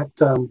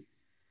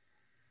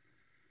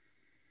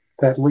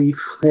leaf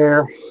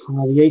there,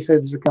 the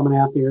aphids are coming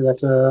out there.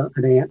 That's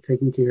an ant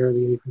taking care of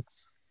the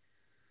aphids.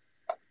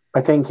 By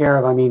taking care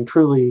of, I mean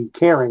truly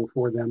caring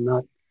for them,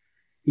 not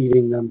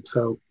eating them.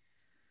 So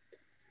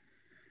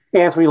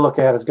ants we look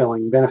at as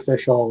going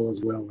beneficial as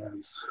well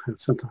as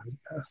sometimes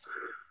pest.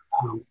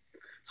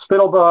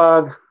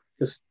 Spittlebug,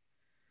 just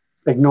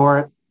ignore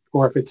it,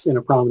 or if it's in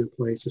a prominent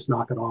place, just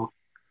knock it off.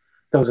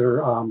 Those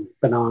are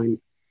benign.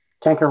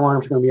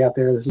 Cankerworms are going to be out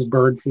there. This is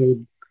bird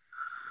food.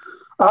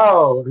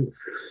 Oh,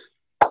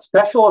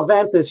 special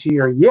event this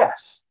year,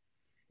 yes.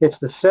 It's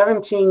the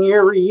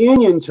 17-year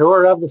reunion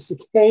tour of the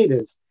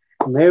cicadas.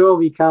 And they will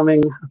be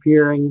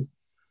appearing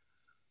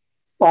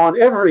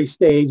on every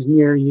stage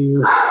near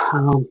you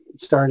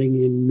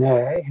starting in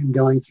May and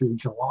going through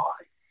July.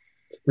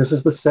 This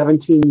is the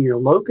 17-year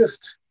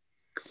locust.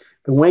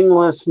 The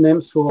wingless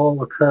nymphs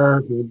will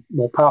occur,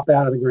 will pop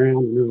out of the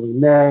ground in early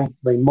May.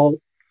 They molt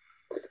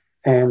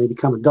and they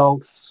become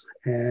adults,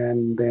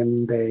 and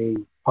then they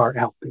are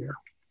out there.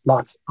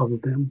 Lots of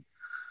them.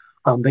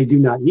 They do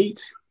not eat.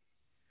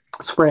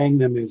 Spraying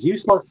them is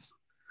useless.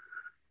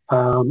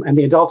 And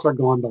the adults are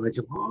gone by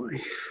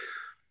July.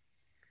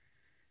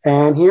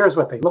 And here's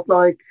what they look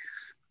like.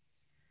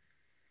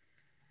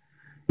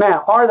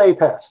 Now, are they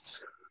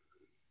pests?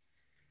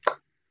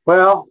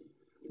 Well,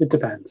 it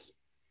depends.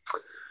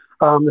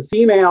 The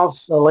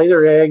females lay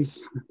their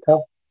eggs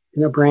up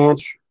in a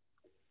branch,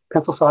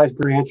 pencil-sized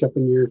branch up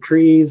in your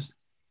trees,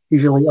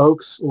 usually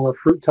oaks or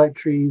fruit-type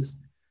trees.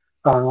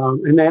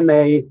 And then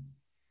they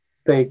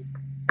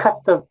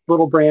cut the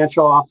little branch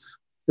off.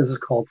 This is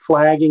called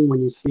flagging,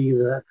 when you see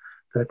the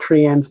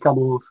tree ends come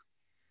off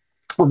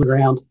on the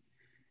ground.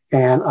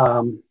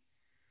 And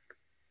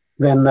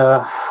then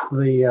the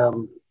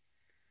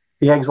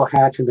eggs will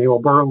hatch and they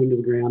will burrow into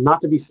the ground, not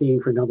to be seen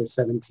for another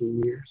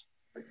 17 years.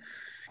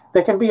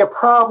 They can be a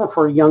problem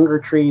for younger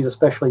trees,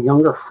 especially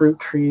younger fruit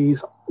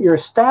trees. Your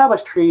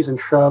established trees and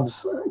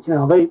shrubs,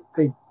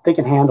 they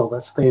can handle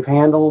this. They've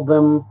handled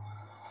them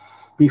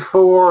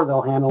before.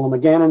 They'll handle them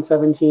again in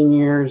 17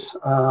 years.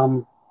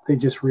 They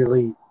just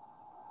really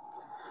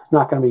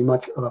not going to be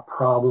much of a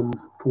problem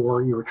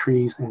for your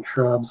trees and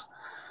shrubs.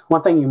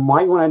 One thing you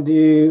might want to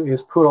do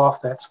is put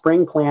off that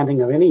spring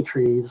planting of any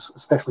trees,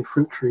 especially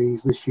fruit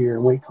trees, this year,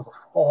 and wait till the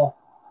fall.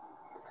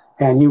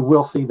 And you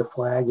will see the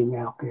flagging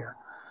out there.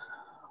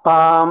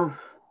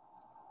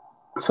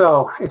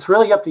 So it's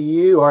really up to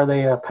you. Are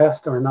they a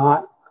pest or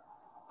not?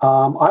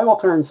 I will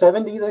turn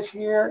 70 this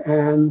year,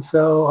 and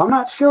so I'm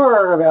not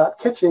sure about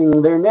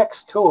catching their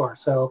next tour.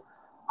 So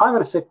I'm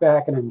going to sit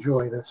back and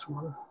enjoy this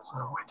one.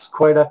 So it's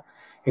quite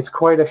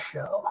a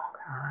show.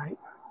 All right.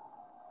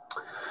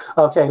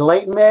 Okay,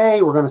 late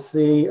May, we're going to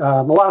see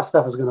a lot of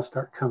stuff is going to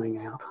start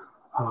coming out.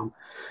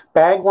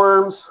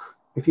 Bagworms.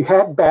 If you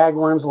had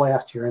bagworms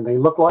last year and they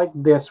look like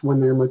this when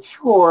they're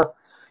mature,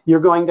 you're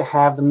going to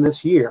have them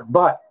this year.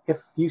 But if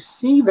you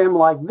see them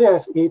like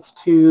this, it's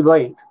too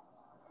late.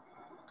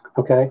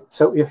 Okay,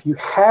 so if you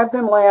had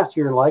them last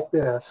year like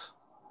this,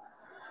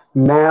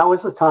 now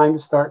is the time to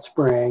start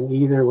spraying,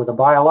 either with a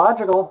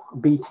biological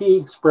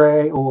BT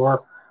spray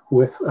or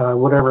with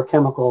whatever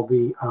chemical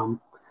the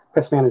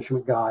Pest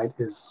Management Guide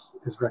is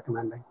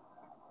recommending.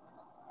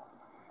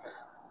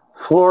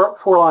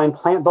 Four-line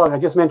plant bug, I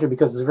just mentioned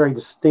because it's a very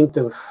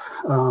distinctive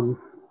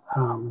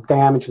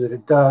damage that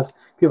it does.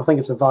 People think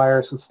it's a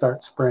virus and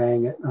start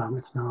spraying it.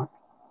 It's not.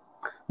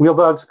 Wheel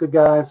bugs, good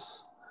guys.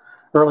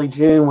 Early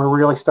June, we're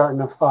really starting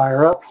to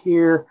fire up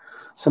here.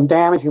 Some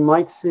damage you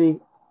might see.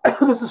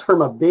 This is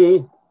from a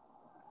bee.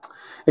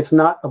 It's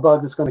not a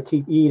bug that's going to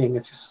keep eating.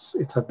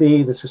 It's a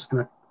bee that's just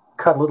going to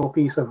cut a little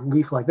piece of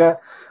leaf like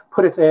that,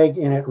 put its egg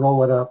in it,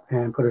 roll it up,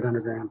 and put it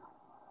underground.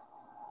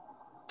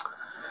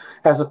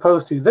 As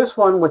opposed to this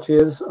one, which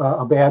is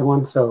a bad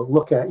one. So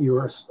look at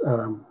your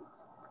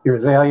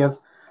azaleas,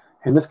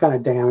 and this kind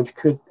of damage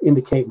could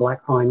indicate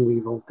black pine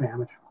weevil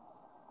damage,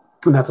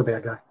 and that's a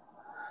bad guy.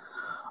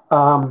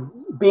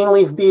 Bean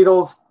leaf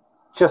beetles,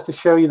 just to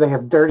show you, they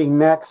have dirty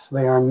necks.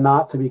 They are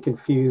not to be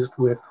confused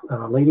with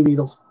lady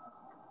beetles.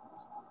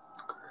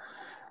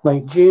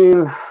 Late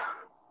June,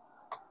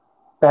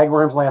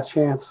 bagworms, last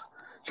chance.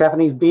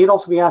 Japanese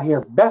beetles will be out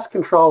here. Best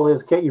control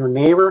is get your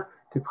neighbor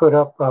to put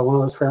up one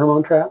of those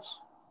pheromone traps.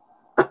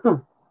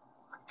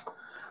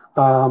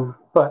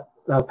 But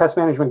pest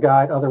management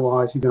guide.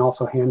 Otherwise, you can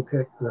also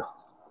handpick the.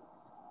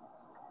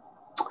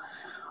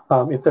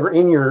 If they're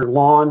in your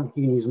lawn,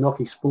 you can use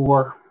milky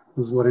spore.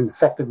 This is what an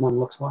infected one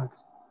looks like.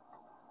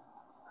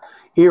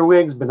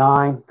 Earwigs,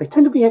 benign. They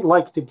tend to be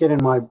like to get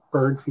in my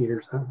bird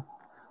feeders,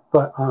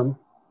 but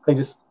they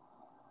just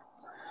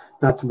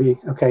not to be.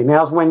 Okay,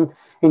 now's when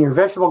in your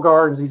vegetable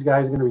gardens, these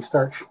guys are going to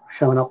start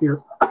showing up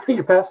your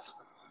your pests.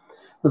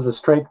 This is a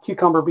striped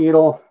cucumber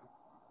beetle,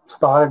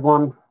 spotted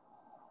one.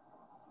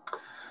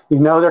 You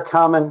know they're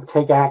coming.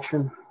 Take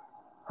action.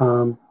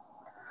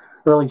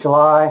 Early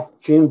July,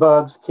 June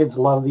bugs. Kids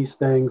love these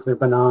things. They're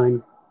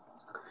benign.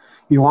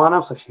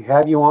 Euonymus, if you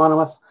have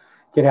euonymus,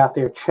 get out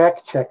there,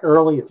 check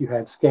early if you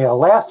had scale.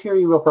 Last year,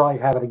 you will probably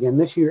have it again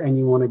this year, and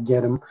you want to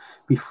get them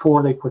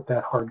before they put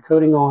that hard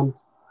coating on.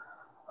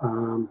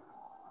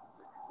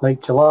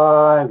 Late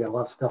July, we've got a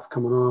lot of stuff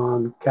coming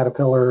on.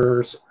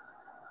 Caterpillars,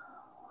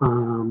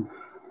 tomato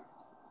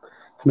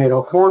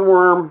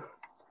hornworm.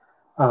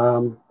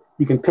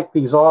 You can pick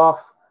these off.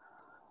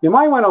 You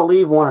might want to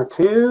leave one or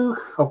two.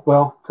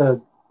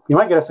 You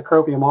might get a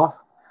cecropia moth.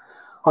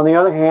 On the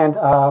other hand,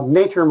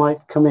 nature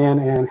might come in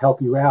and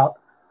help you out.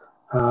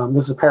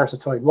 This is a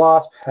parasitoid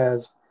wasp,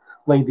 has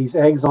laid these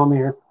eggs on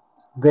there.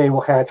 They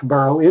will hatch,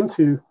 burrow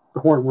into the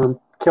hornworm,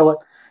 kill it,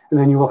 and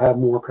then you will have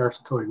more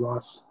parasitoid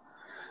wasps.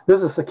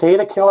 This is a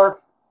cicada killer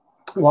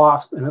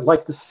wasp, and it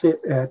likes to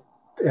sit at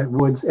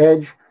wood's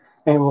edge,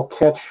 and will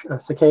catch a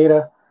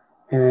cicada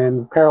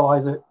and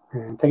paralyze it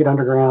and take it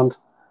underground,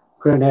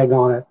 put an egg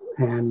on it,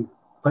 and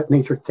let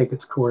nature take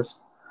its course.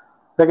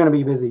 They're going to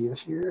be busy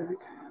this year, I think.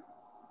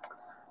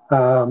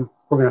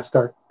 We're going to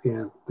start, we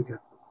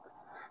got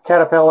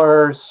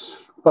caterpillars,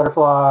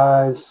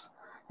 butterflies.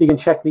 You can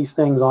check these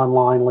things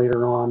online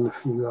later on if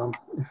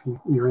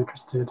you're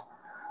interested.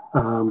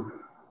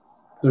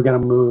 They're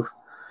going to move.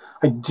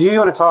 I do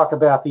want to talk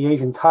about the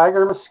Asian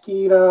tiger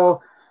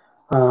mosquito.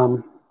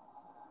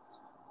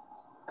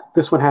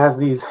 This one has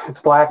these, it's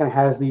black and it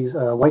has these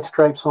white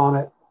stripes on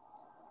it.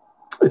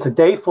 It's a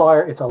day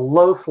flyer. It's a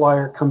low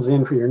flyer. It comes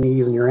in for your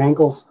knees and your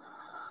ankles.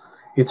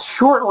 It's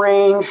short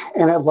range,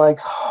 and it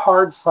likes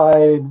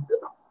hard-sided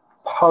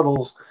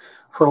puddles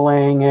for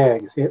laying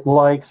eggs. It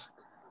likes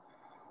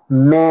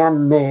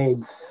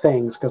man-made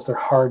things because they're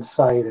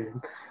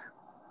hard-sided.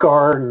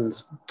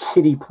 Gardens,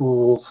 kiddie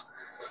pools,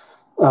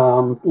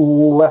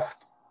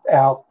 left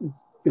out,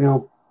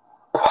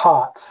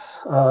 pots,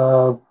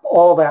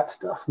 all that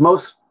stuff.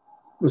 Most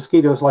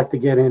mosquitoes like to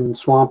get in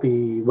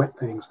swampy, wet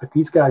things, but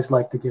these guys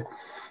like to get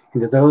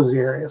into those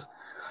areas.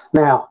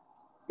 Now,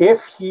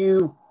 if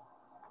you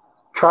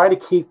try to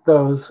keep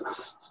those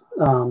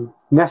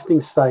nesting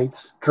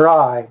sites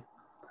dry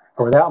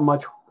or without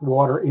much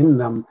water in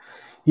them,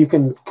 you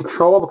can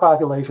control the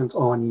populations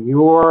on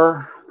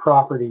your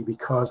property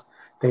because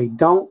they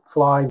don't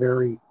fly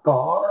very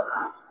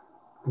far.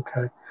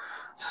 Okay,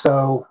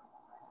 so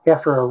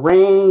after a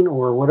rain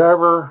or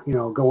whatever,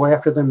 go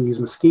after them. Use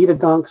mosquito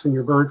dunks in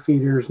your bird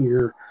feeders and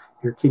your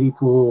kiddie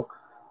pool,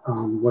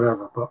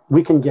 whatever. But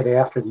we can get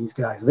after these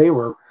guys. They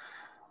were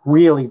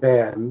really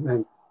bad,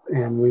 and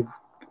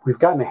we've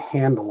gotten a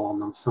handle on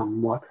them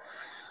somewhat.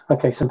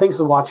 Okay, some things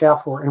to watch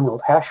out for.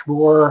 Emerald ash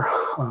borer,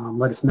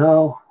 let us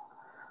know.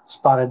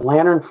 Spotted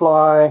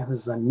lanternfly, this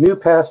is a new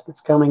pest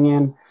that's coming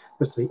in.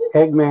 This the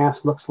egg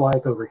mass looks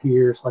like over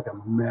here. It's like a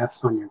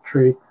mess on your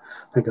tree.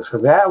 So it goes for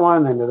that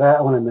one, then to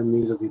that one, and then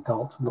these are the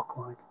adults look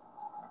like.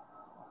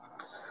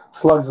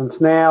 Slugs and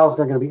snails,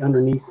 they're going to be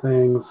underneath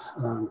things.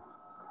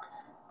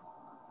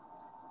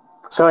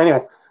 So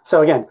anyway,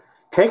 so again,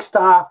 take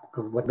stock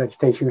of what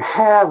vegetation you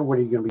have, what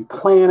are you going to be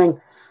planting,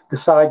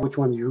 decide which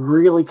ones you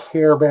really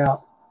care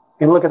about,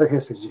 and look at their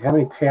histories. Do you have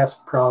any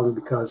past problems?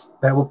 Because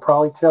that will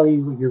probably tell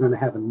you you're going to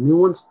have new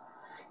ones.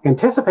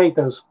 Anticipate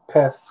those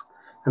pests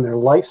and their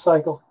life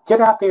cycle. Get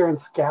out there and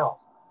scout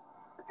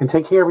and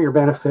take care of your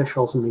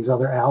beneficials and these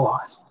other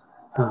allies.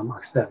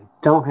 Like I said, I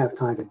don't have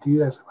time to do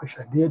this. I wish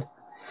I did.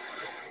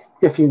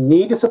 If you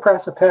need to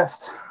suppress a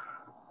pest,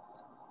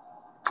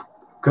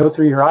 go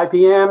through your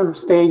IPM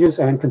stages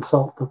and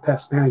consult the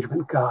pest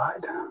management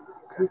guide.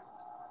 Okay?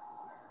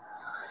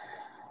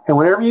 And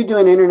whenever you do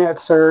an internet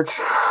search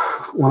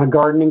on a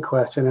gardening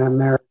question, and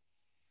there are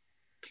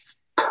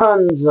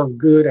tons of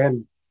good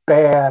and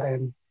bad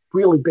and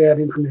really bad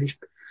information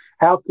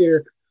out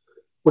there,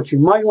 what you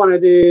might want to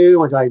do,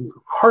 which I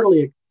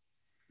heartily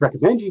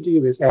recommend you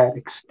do, is add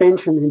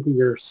extension into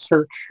your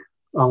search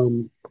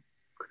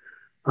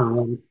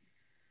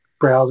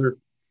browser,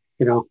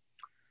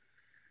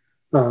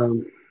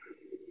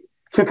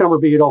 cucumber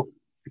beetle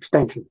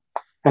extension.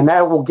 And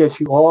that will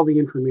get you all the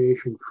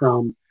information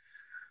from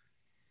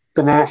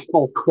the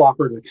National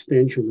Cooperative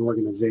Extension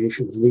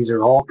Organizations. These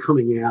are all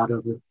coming out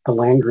of the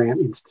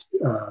land-grant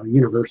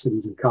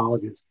universities and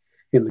colleges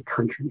in the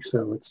country.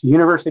 So it's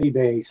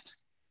university-based.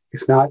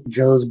 It's not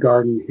Joe's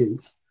Garden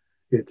Hints.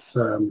 It's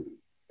all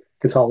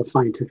the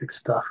scientific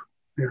stuff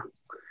there.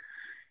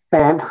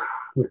 And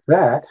with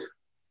that,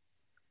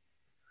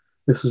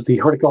 this is the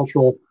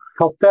Horticultural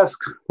Help Desk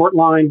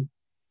hotline,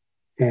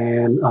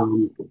 and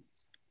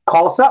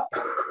call us up.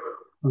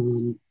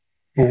 and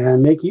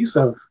make use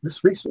of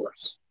this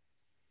resource.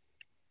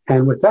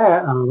 And with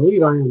that, I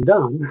believe I am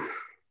done.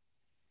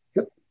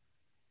 Yep.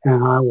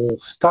 And I will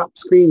stop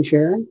screen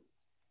sharing.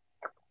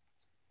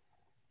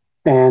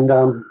 And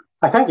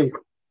I thank you.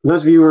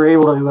 Those of you who were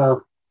able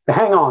to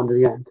hang on to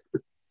the end.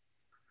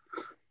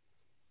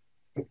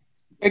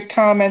 Good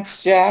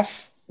comments,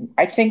 Jeff.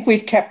 I think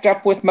we've kept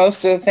up with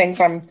most of the things.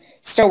 I'm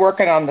still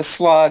working on the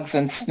slugs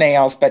and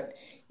snails, but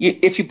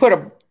if you put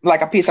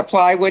a piece of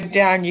plywood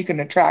down, you can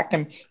attract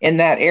them in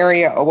that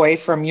area away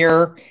from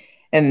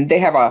and they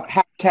have a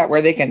habitat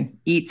where they can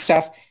eat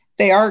stuff.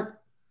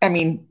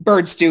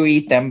 Birds do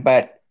eat them,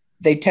 but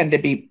they tend to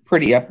be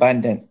pretty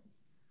abundant.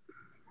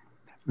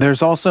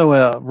 There's also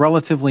a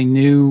relatively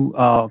new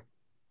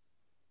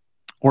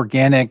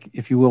organic,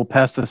 if you will,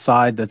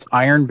 pesticide that's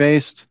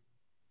iron-based.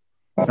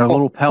 They're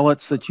little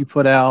pellets that you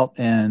put out,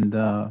 and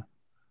the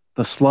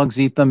slugs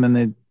eat them, and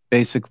it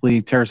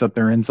basically tears up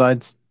their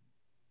insides.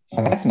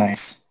 Oh, that's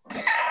nice.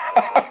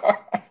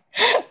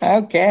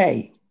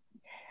 Okay.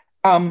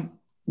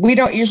 We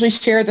don't usually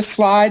share the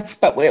slides,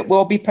 but it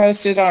will be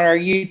posted on our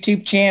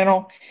YouTube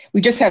channel. We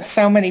just have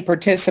so many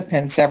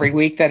participants every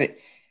week that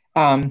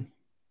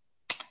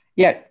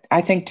yet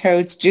I think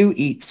toads do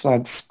eat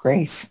slugs,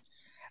 Grace.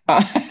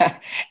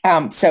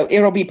 So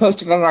it'll be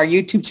posted on our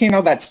YouTube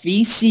channel. That's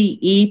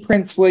VCE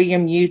Prince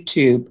William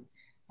YouTube.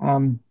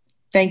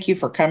 Thank you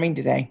for coming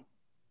today.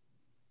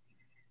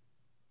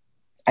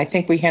 I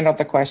think we handled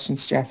the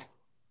questions, Jeff.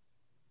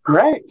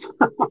 Great.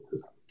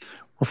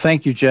 Well,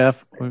 thank you,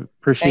 Jeff. We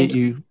appreciate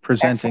you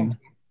presenting.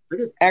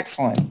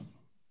 Excellent.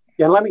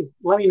 Yeah, let me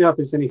know if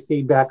there's any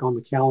feedback on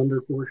the calendar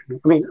portion.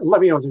 I mean,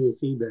 let me know if there's any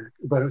feedback,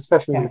 but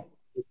especially on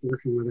the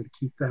portion, whether to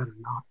keep that or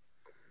not.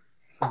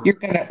 So,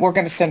 we're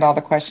gonna send all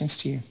the questions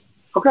to you.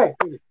 Okay.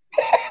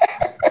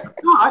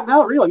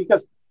 No, really,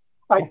 because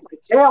I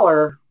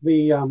tailor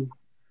the.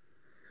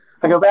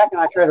 I go back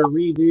and I try to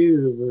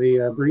redo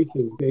the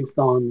briefing based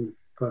on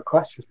the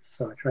questions,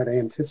 so I try to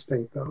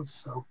anticipate those.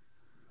 So.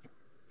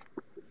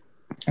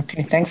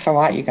 Okay, thanks a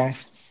lot, you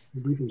guys.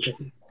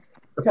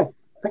 Okay,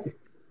 thank you.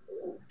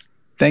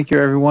 Thank you,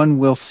 everyone.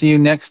 We'll see you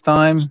next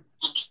time.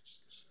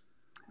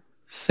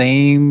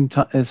 Same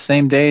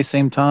day,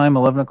 same time,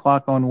 11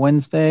 o'clock on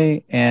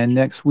Wednesday. And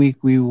next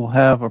week, we will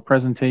have a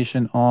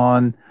presentation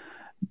on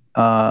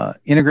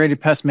integrated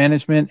pest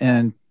management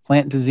and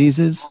plant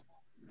diseases.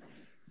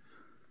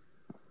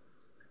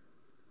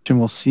 And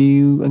we'll see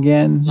you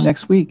again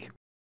next week.